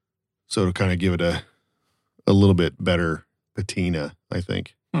 So to kind of give it a little bit better patina, I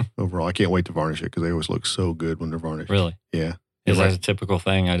think. Overall, I can't wait to varnish it because they always look so good when they're varnished. Really? Yeah. Is that a typical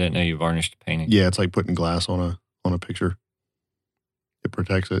thing? I didn't know you varnished a painting. Yeah, it's like putting glass on a picture. It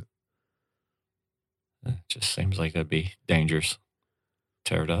protects it. It just seems like that'd be dangerous.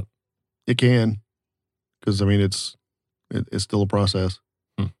 Tear it up. It can, because I mean it's still a process.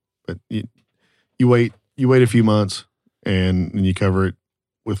 But you wait a few months and you cover it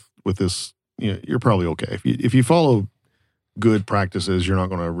with this. You're probably okay if you follow good practices. You're not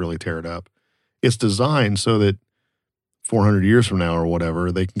going to really tear it up. It's designed so that 400 years from now or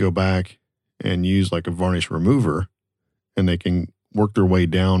whatever, they can go back and use like a varnish remover, and they can work their way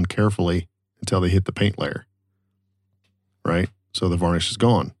down carefully until they hit the paint layer. Right, so the varnish is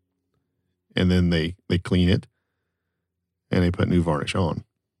gone, and then they clean it and they put new varnish on.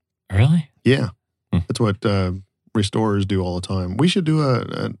 Really? Yeah. That's what restorers do all the time. We should do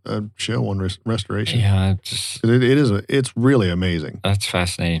a show on restoration. Yeah. It's really amazing. That's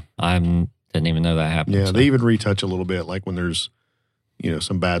fascinating. I didn't even know that happened. Yeah, they even retouch a little bit, like when there's,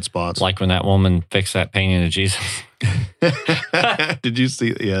 some bad spots. Like when that woman fixed that painting of Jesus. Did you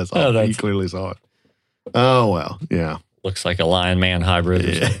see it? Yes. You clearly saw it. Oh, well, yeah. Looks like a lion-man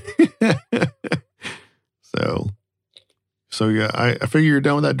hybrid. Yeah. So yeah, I figure you're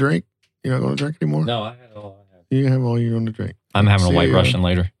done with that drink. You're not going to drink anymore? No, I had all I have. You have all you're going to drink. I'm having a White Russian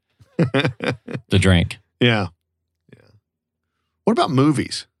later. The drink. Yeah. What about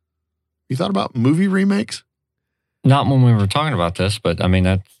movies? You thought about movie remakes? Not when we were talking about this, but I mean,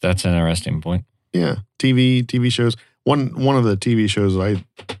 that's an interesting point. Yeah. TV shows. One of the TV shows I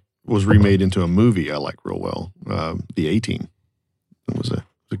was remade into a movie I like real well. The A-Team. It was a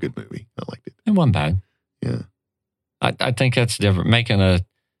good movie. I liked it. It wasn't bad. Yeah. I think that's different. Making a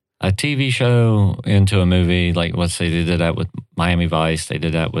TV show into a movie, like let's say they did that with Miami Vice. They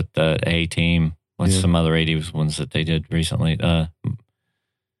did that with the A-Team. What's some other 80s ones that they did recently?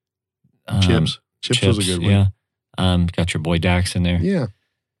 Chips. Chips was a good one. Yeah. Got your boy Dax in there. Yeah.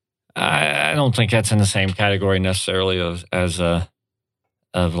 I don't think that's in the same category necessarily of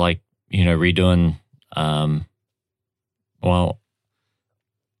like, redoing, how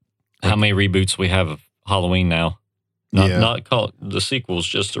many reboots we have of Halloween now? Not called the sequels,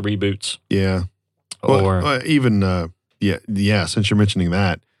 just the reboots. Yeah. Or even, since you're mentioning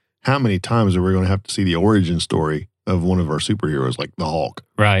that, how many times are we going to have to see the origin story of one of our superheroes, like the Hulk?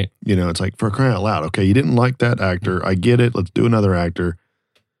 Right. It's like, for crying out loud, okay, you didn't like that actor. I get it. Let's do another actor.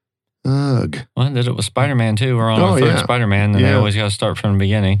 Ugh. Well, I did it with Spider-Man too. We're on our third Spider-Man, and they always got to start from the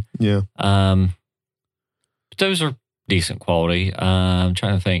beginning. Yeah. But those are decent quality. I'm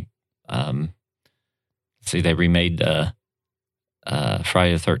trying to think. See, they remade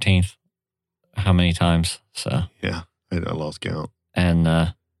Friday the 13th. How many times? So yeah, I lost count.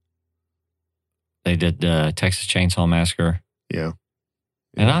 and they did Texas Chainsaw Massacre. Yeah.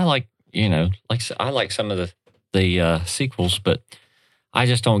 And I like, I like some of the sequels, but I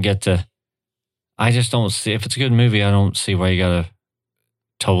just don't see, if it's a good movie, I don't see why you got to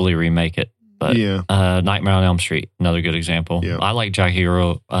totally remake it. But Nightmare on Elm Street, another good example. Yeah. I like Jackie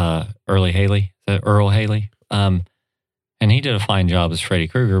Earl Haley. And he did a fine job as Freddy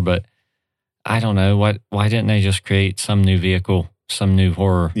Krueger, but I don't know, why didn't they just create some new vehicle, some new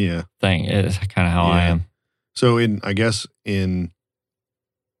horror thing? It's kind of how I am. So in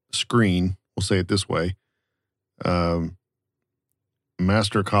Screen, we'll say it this way,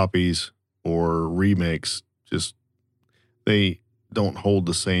 master copies or remakes, just they don't hold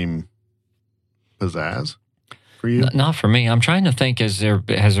the same pizzazz for you? Not for me. I'm trying to think, has there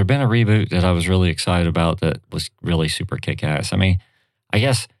been a reboot that I was really excited about that was really super kick-ass? I mean, I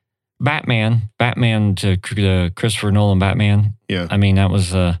guess Batman to the Christopher Nolan Batman. Yeah. I mean, that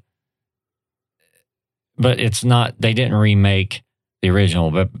was but it's not, they didn't remake the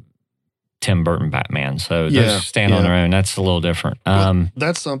original, but Tim Burton Batman. So those stand on their own. That's a little different.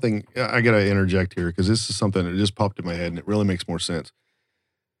 That's something I got to interject here because this is something that just popped in my head and it really makes more sense.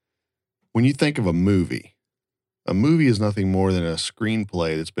 When you think of a movie is nothing more than a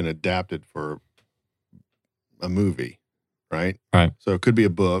screenplay that's been adapted for a movie, right? Right. So it could be a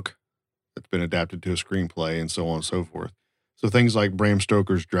book that's been adapted to a screenplay and so on and so forth. So things like Bram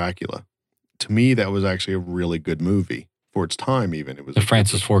Stoker's Dracula, to me, that was actually a really good movie for its time. Even it was the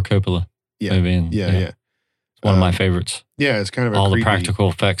Francis Ford Coppola movie. Yeah. It's one of my favorites. Yeah, it's kind of all the practical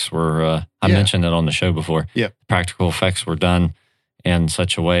effects were. I mentioned it on the show before. Yeah, practical effects were done in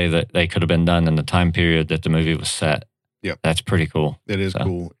such a way that they could have been done in the time period that the movie was set. Yeah, that's pretty cool. It is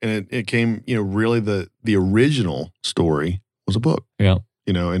cool, and it came. Really the original story was a book. Yeah,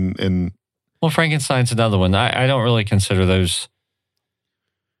 and well, Frankenstein's another one. I don't really consider those.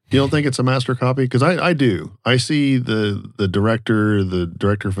 You don't think it's a master copy? Because I do. I see the director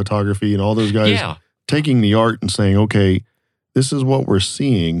of photography, and all those guys taking the art and saying, okay, this is what we're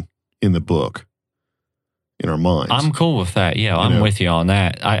seeing in the book, in our minds. I'm cool with that. Yeah, I'm with you on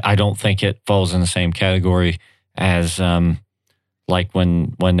that. I don't think it falls in the same category as like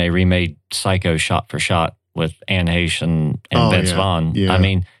when they remade Psycho shot for shot with Anne Heche and Vince Vaughn. Yeah. I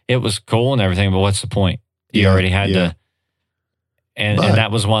mean, it was cool and everything, but what's the point? You already had to. And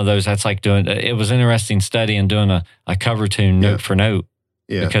that was one of those, that's like it was interesting studying, doing a cover tune note for note.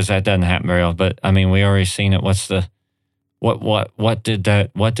 Yeah. Because that doesn't happen very often. But I mean, we already seen it. What did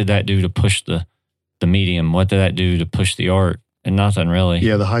that do to push the medium? What did that do to push the art? And nothing really.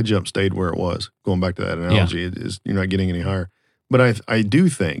 Yeah, the high jump stayed where it was. Going back to that analogy, you're not getting any higher. But I do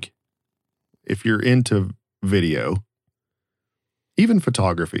think if you're into video, even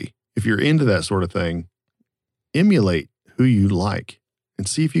photography, if you're into that sort of thing, emulate who you like and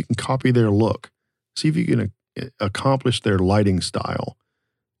see if you can copy their look. See if you can accomplish their lighting style.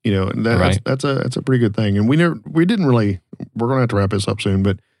 And that's a pretty good thing. And we're going to have to wrap this up soon,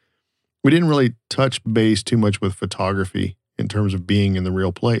 but we didn't really touch base too much with photography in terms of being in the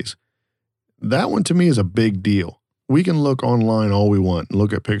real place. That one to me is a big deal. We can look online all we want and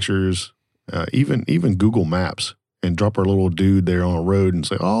look at pictures, even Google Maps, and drop our little dude there on a road and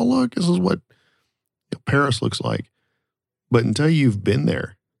say, oh, look, this is what Paris looks like. But until you've been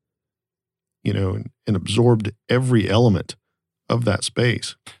there, and absorbed every element of that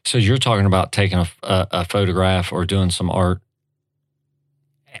space. So you're talking about taking a photograph or doing some art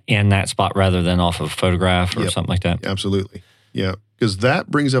in that spot rather than off of a photograph or something like that? Absolutely. Yeah. Because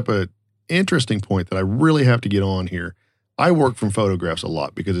that brings up an interesting point that I really have to get on here. I work from photographs a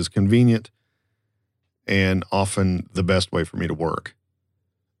lot because it's convenient and often the best way for me to work.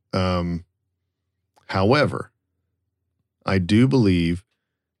 However, I do believe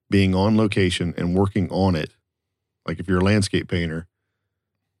being on location and working on it, like if you're a landscape painter,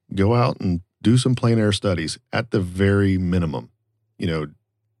 go out and do some plein air studies at the very minimum,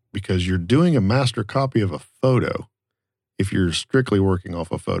 because you're doing a master copy of a photo if you're strictly working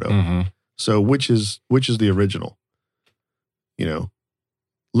off a photo. Mm-hmm. So which is the original?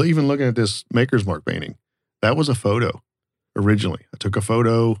 Even looking at this Maker's Mark painting, that was a photo originally. I took a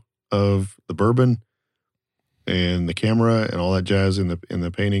photo of the bourbon and the camera and all that jazz in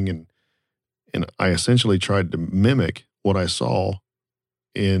the painting, and I essentially tried to mimic what I saw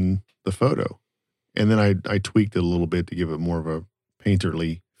in the photo, and then I tweaked it a little bit to give it more of a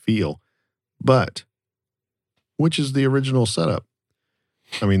painterly feel. But which is the original setup?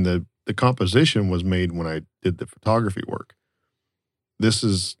 I mean, the composition was made when I did the photography work. This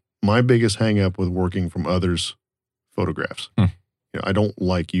is my biggest hang up with working from others' photographs. I don't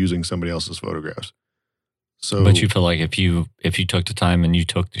like using somebody else's photographs. So, but you feel like if you took the time and you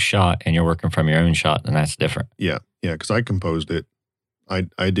took the shot and you're working from your own shot, then that's different. Yeah, because I composed it.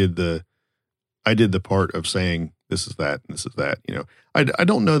 I did the part of saying this is that and this is that. I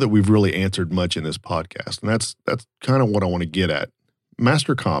don't know that we've really answered much in this podcast, and that's kind of what I want to get at.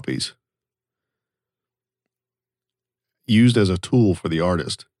 Master copies used as a tool for the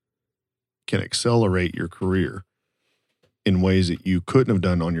artist can accelerate your career in ways that you couldn't have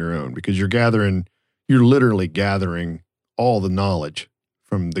done on your own, because you're literally gathering all the knowledge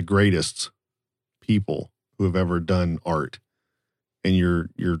from the greatest people who have ever done art, and you're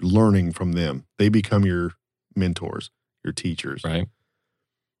learning from them. They become your mentors, your teachers. Right.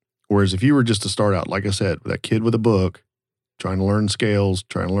 Whereas if you were just to start out, like I said, with that kid with a book, trying to learn scales,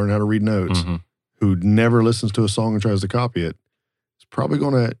 trying to learn how to read notes, who never listens to a song and tries to copy it, it's probably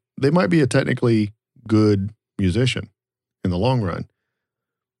they might be a technically good musician in the long run,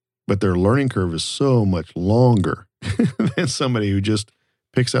 but their learning curve is so much longer than somebody who just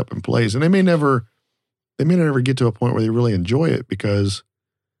picks up and plays. And they may never get to a point where they really enjoy it because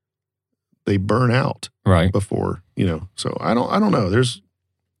they burn out before, So I don't know. There's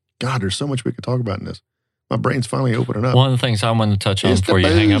so much we could talk about in this. My brain's finally opening up. One of the things I want to touch on before you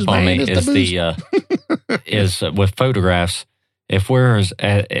hang up on me is with photographs. If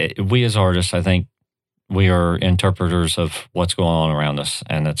we as artists, I think we are interpreters of what's going on around us,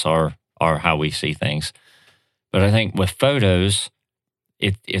 and it's our how we see things. But I think with photos,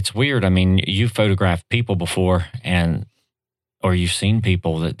 it's weird. I mean, you photographed people before, or you've seen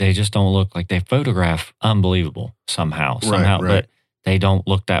people that they just don't look like they photograph unbelievable somehow, right. But they don't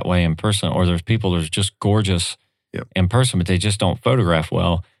look that way in person. Or there's people that are just gorgeous in person, but they just don't photograph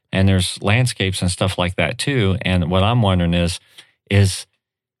well. And there's landscapes and stuff like that too. And what I'm wondering is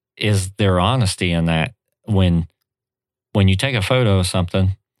there honesty in that when you take a photo of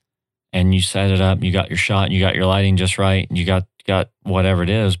something and you set it up, you got your shot, and you got your lighting just right, and you got whatever it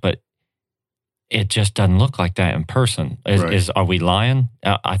is, but it just doesn't look like that in person. Are we lying?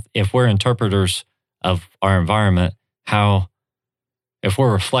 If we're interpreters of our environment, if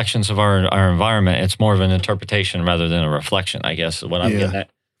we're reflections of our environment, it's more of an interpretation rather than a reflection, I guess, is what I'm getting at.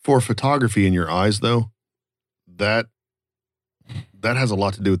 For photography in your eyes, though, that has a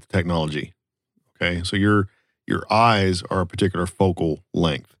lot to do with the technology. Okay, so your eyes are a particular focal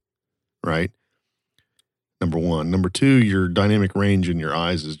length, right? Number one. Number two, your dynamic range in your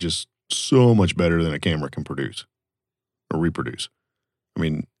eyes is just so much better than a camera can produce or reproduce. I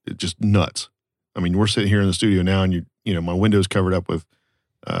mean, it's just nuts. I mean, we're sitting here in the studio now, and my window's covered up with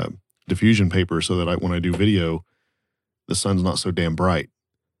diffusion paper so that when I do video, the sun's not so damn bright.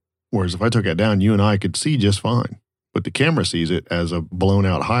 Whereas if I took that down, you and I could see just fine, but the camera sees it as a blown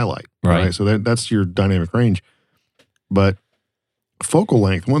out highlight. Right? So that's your dynamic range. But focal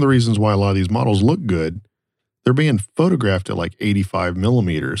length, one of the reasons why a lot of these models look good, they're being photographed at like 85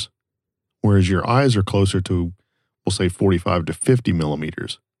 millimeters, whereas your eyes are closer to, we'll say 45 to 50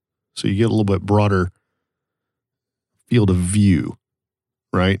 millimeters. So you get a little bit broader field of view,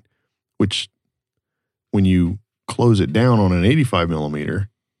 right? Which when you close it down on an 85 millimeter,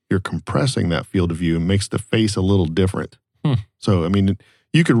 you're compressing that field of view and makes the face a little different. So, I mean,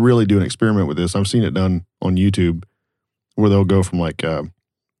 you could really do an experiment with this. I've seen it done on YouTube where they'll go from like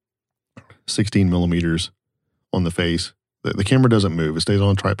 16 millimeters on the face. The camera doesn't move. It stays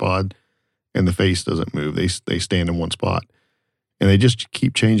on a tripod and the face doesn't move. They stand in one spot and they just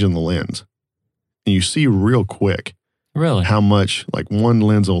keep changing the lens. And you see real quick how much, like, one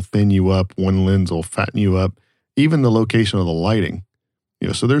lens will thin you up, one lens will fatten you up, even the location of the lighting.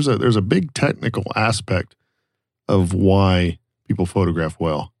 So there's a big technical aspect of why people photograph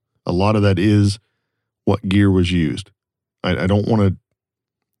well. A lot of that is what gear was used. I don't want to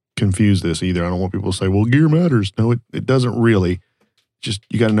confuse this either. I don't want people to say, well, gear matters. No, it doesn't really. Just,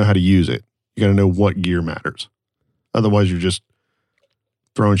 you got to know how to use it. You got to know what gear matters. Otherwise, you're just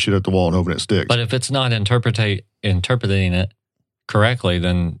throwing shit at the wall and hoping it sticks. But if it's not interpreting it correctly,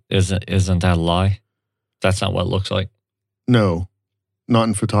 then isn't that a lie? That's not what it looks like. No, not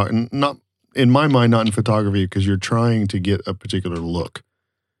in photography. Not in my mind, not in photography, because you're trying to get a particular look,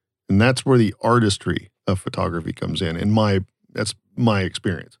 and that's where the artistry of photography comes in. That's my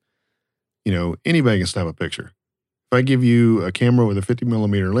experience. Anybody can snap a picture. If I give you a camera with a 50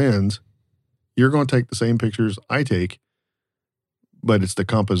 millimeter lens, you're going to take the same pictures I take, but it's the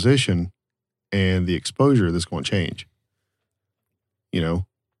composition and the exposure that's going to change.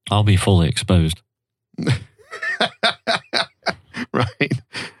 I'll be fully exposed. Right.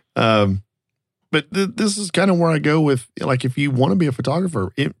 But this is kind of where I go with, like, if you want to be a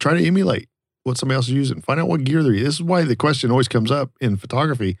photographer, try to emulate what somebody else is using. Find out what gear they're using. This is why the question always comes up in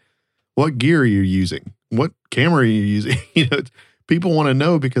photography. What gear are you using? What camera are you using? People want to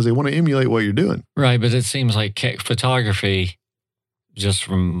know because they want to emulate what you're doing. Right, but it seems like photography, just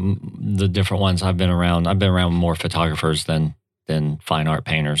from the different ones I've been around more photographers than fine art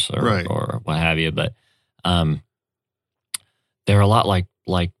painters or what have you. But they're a lot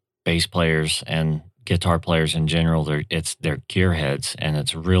like bass players and guitar players in general. They're gearheads, and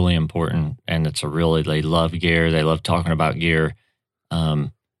it's really important. And they love gear. They love talking about gear.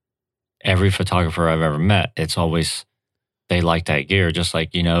 Every photographer I've ever met, it's always, they like that gear. Just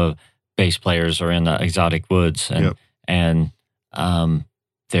like, bass players are in the exotic woods and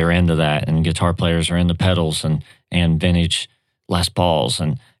they're into that. And guitar players are into pedals and vintage Les Pauls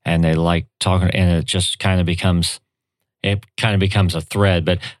and they like talking, and it just kind of becomes a thread.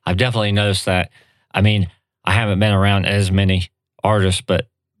 But I've definitely noticed that. I mean, I haven't been around as many artists, but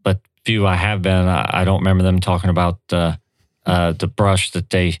few I have been, I don't remember them talking about the brush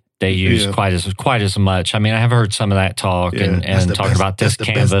that they use quite as much. I mean, I have heard some of that talk and talking about this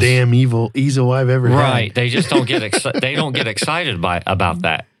canvas. That's the best damn easel I've ever had. Right. They just don't get they don't get excited about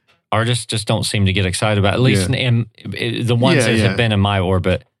that. Artists just don't seem to get excited about it. At least in the ones that have been in my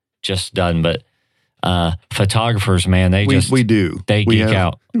orbit just done. But photographers, man, we do. They geek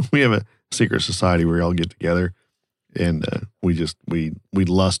out. We have a secret society where we all get together and we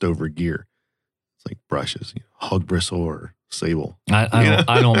lust over gear. It's like brushes, hog bristle or sable.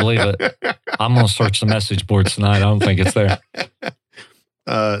 I don't believe it. I'm gonna search the message boards tonight. I don't think it's there.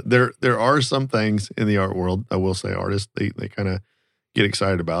 There are some things in the art world, I will say, artists they kind of get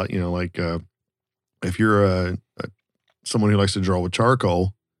excited about. Like if you're someone who likes to draw with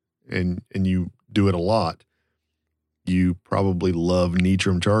charcoal and you do it a lot, you probably love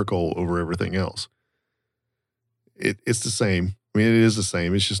Neutrum charcoal over everything else. It's the same. I mean, it is the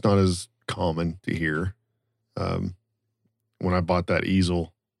same. It's just not as common to hear. When I bought that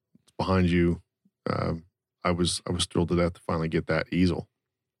easel behind you, I was thrilled to death to finally get that easel.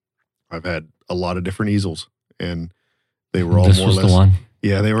 I've had a lot of different easels, and they were all more or less. The one.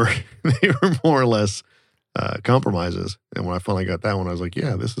 Yeah, they were more or less compromises. And when I finally got that one, I was like,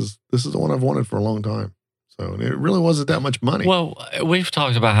 yeah, this is the one I've wanted for a long time. So it really wasn't that much money. Well, we've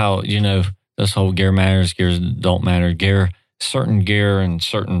talked about how this whole gear matters, gears don't matter. Certain gear and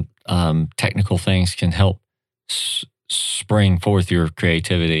certain technical things can help spring forth your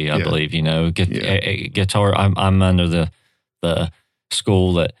creativity. I believe guitar. I'm under the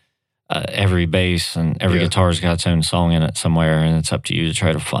school that every bass and every guitar's got its own song in it somewhere, and it's up to you to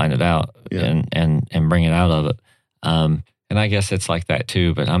try to find it out and bring it out of it. And I guess it's like that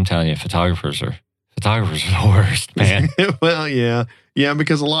too. But I'm telling you, photographers are the worst, man. Well, yeah,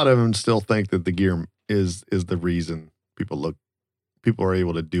 because a lot of them still think that the gear is the reason people are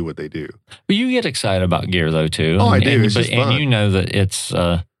able to do what they do. But you get excited about gear though too. Oh, I do. It's just fun. And you know that it's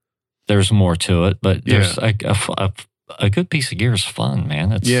there's more to it, but there's a good piece of gear is fun,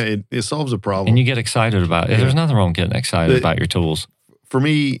 man. It solves a problem, and you get excited about it. There's nothing wrong with getting excited about your tools. For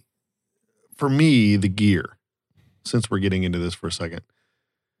me, the gear. Since we're getting into this for a second,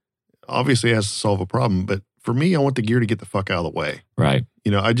 obviously it has to solve a problem, but for me, I want the gear to get the fuck out of the way. Right.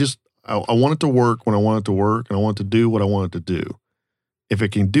 I want it to work when I want it to work, and I want it to do what I want it to do. If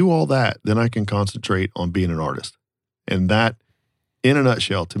it can do all that, then I can concentrate on being an artist. And that, in a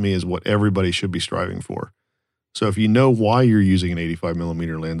nutshell, to me is what everybody should be striving for. So if you know why you're using an 85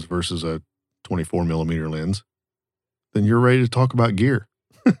 millimeter lens versus a 24 millimeter lens, then you're ready to talk about gear.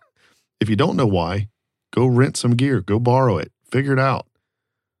 If you don't know why, go rent some gear, go borrow it, figure it out.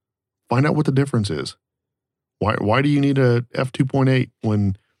 Find out what the difference is. Why do you need a f2.8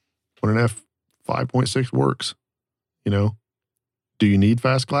 when an f5.6 works? Do you need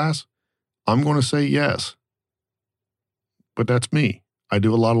fast glass? I'm going to say yes. But that's me. I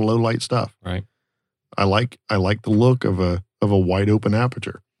do a lot of low light stuff. Right. I like the look of a wide open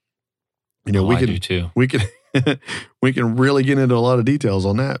aperture. I do too. We can really get into a lot of details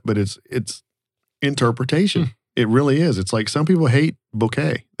on that, but it's interpretation. It really is. It's like some people hate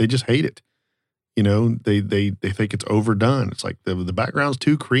bokeh. They just hate it. They think it's overdone. It's like the background's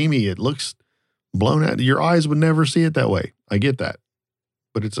too creamy. It looks blown out. Your eyes would never see it that way. I get that.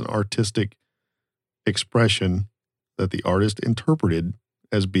 But it's an artistic expression that the artist interpreted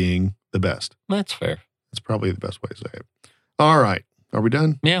as being the best. That's fair. That's probably the best way to say it. All right. Are we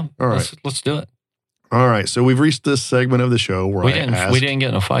done? Yeah. All right. Let's do it. All right. So we've reached this segment of the show where we didn't get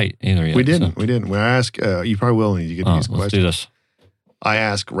in a fight either yet. We didn't. When I ask, you probably will when you get these questions. Let's do this. I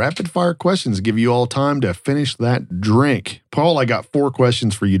ask rapid fire questions, give you all time to finish that drink. Paul, I got 4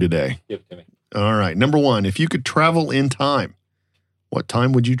 questions for you today. Give it to me. All right. Number 1, if you could travel in time, what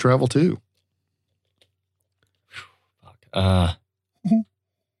time would you travel to?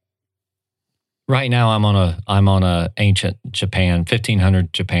 Right now, I'm on a ancient Japan,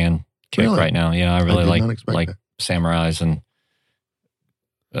 1500 Japan kick right now. Yeah, I really like samurais and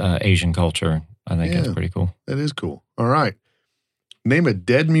Asian culture. I think that's pretty cool. That is cool. All right. Name a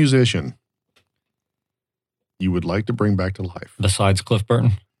dead musician you would like to bring back to life. Besides Cliff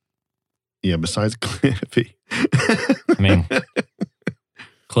Burton? Yeah, besides Cliffy. I mean,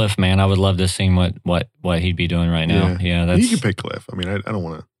 Cliff, man, I would love to see what he'd be doing right now. Yeah, that's... You can pick Cliff. I mean, I don't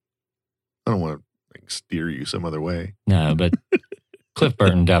want to steer you some other way. No, but Cliff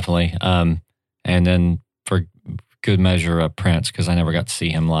Burton definitely. And then for good measure, Prince, because I never got to see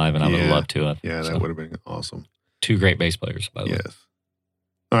him live, and I would have loved to have. Yeah, that would have been awesome. Two great bass players, by the way. Yes.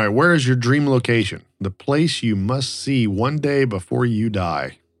 All right, where is your dream location? The place you must see one day before you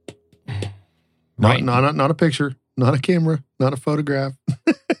die. Right. Not a picture, not a camera, not a photograph.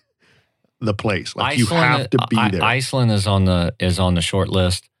 The place. Like Iceland, you have to be there. Iceland is on the short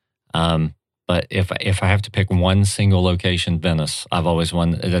list. But if I have to pick one single location, Venice. I've always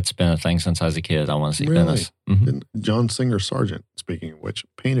that's been a thing since I was a kid. I want to see Venice. Mm-hmm. John Singer Sargent, speaking of which,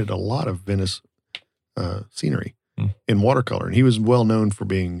 painted a lot of Venice scenery in watercolor. And he was well known for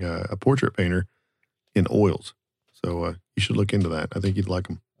being a portrait painter in oils. So you should look into that. I think you'd like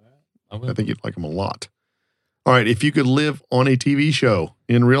him. I think you'd like him a lot. All right. If you could live on a TV show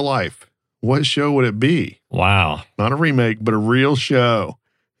in real life, what show would it be? Wow. Not a remake, but a real show.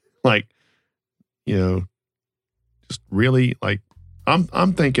 Like, you know, just really like,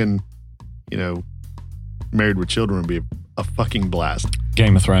 I'm thinking, you know, Married with Children would be a fucking blast.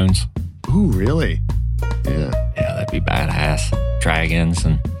 Game of Thrones. Ooh, really? Yeah. Yeah, that'd be badass. Dragons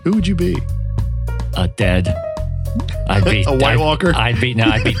and... Who would you be? Dead. I'd be a White Walker. I'd be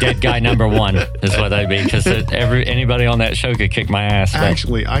dead guy number one is what I'd be, because anybody on that show could kick my ass.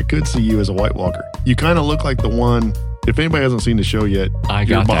 Actually, I could see you as a White Walker. You kind of look like the one. If anybody hasn't seen the show yet, I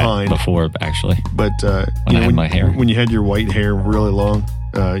got behind that before, actually. But when I had my hair, when you had your white hair really long,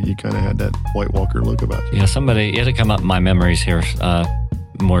 you kind of had that White Walker look about you. Yeah, it had come up in my memories here.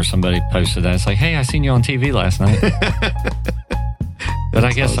 More somebody posted that. It's like, hey, I seen you on TV last night. But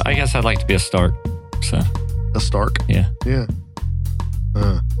I guess I'd like to be a Stark. So. A Stark? Yeah. Yeah.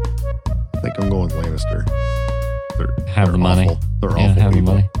 I think I'm going with Lannister. Have the money. Awful. They're awful have people.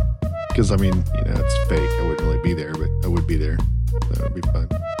 The money. Because, I mean, you know, it's fake. I wouldn't really be there, but I would be there. That would be fun.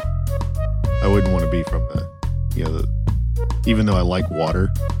 I wouldn't want to be from even though I like water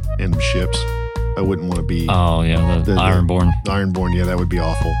and ships, I wouldn't want to be. Oh, yeah, the Ironborn. The Ironborn, yeah, that would be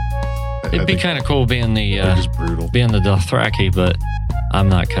awful. It'd be kind of cool being just brutal. Being the Dothraki, but I'm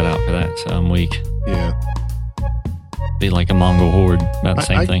not cut out for that, so I'm weak. Yeah. Be like a Mongol horde, about the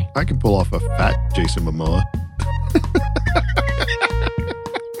same thing. I can pull off a fat Jason Momoa.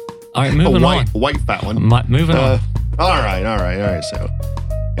 All right, moving on. White fat one. Moving on. All right. So,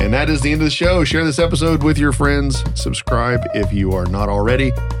 and that is the end of the show. Share this episode with your friends. Subscribe if you are not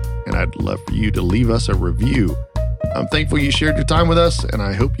already. And I'd love for you to leave us a review. I'm thankful you shared your time with us, and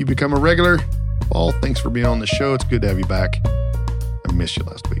I hope you become a regular. Paul, thanks for being on the show. It's good to have you back. I missed you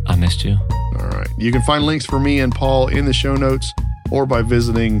last week. I missed you. All right. You can find links for me and Paul in the show notes or by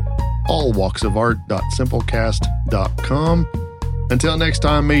visiting allwalksofart.simplecast.com. Until next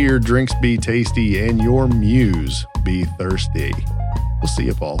time, may your drinks be tasty and your muse be thirsty. We'll see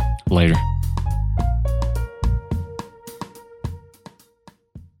you, Paul. Later.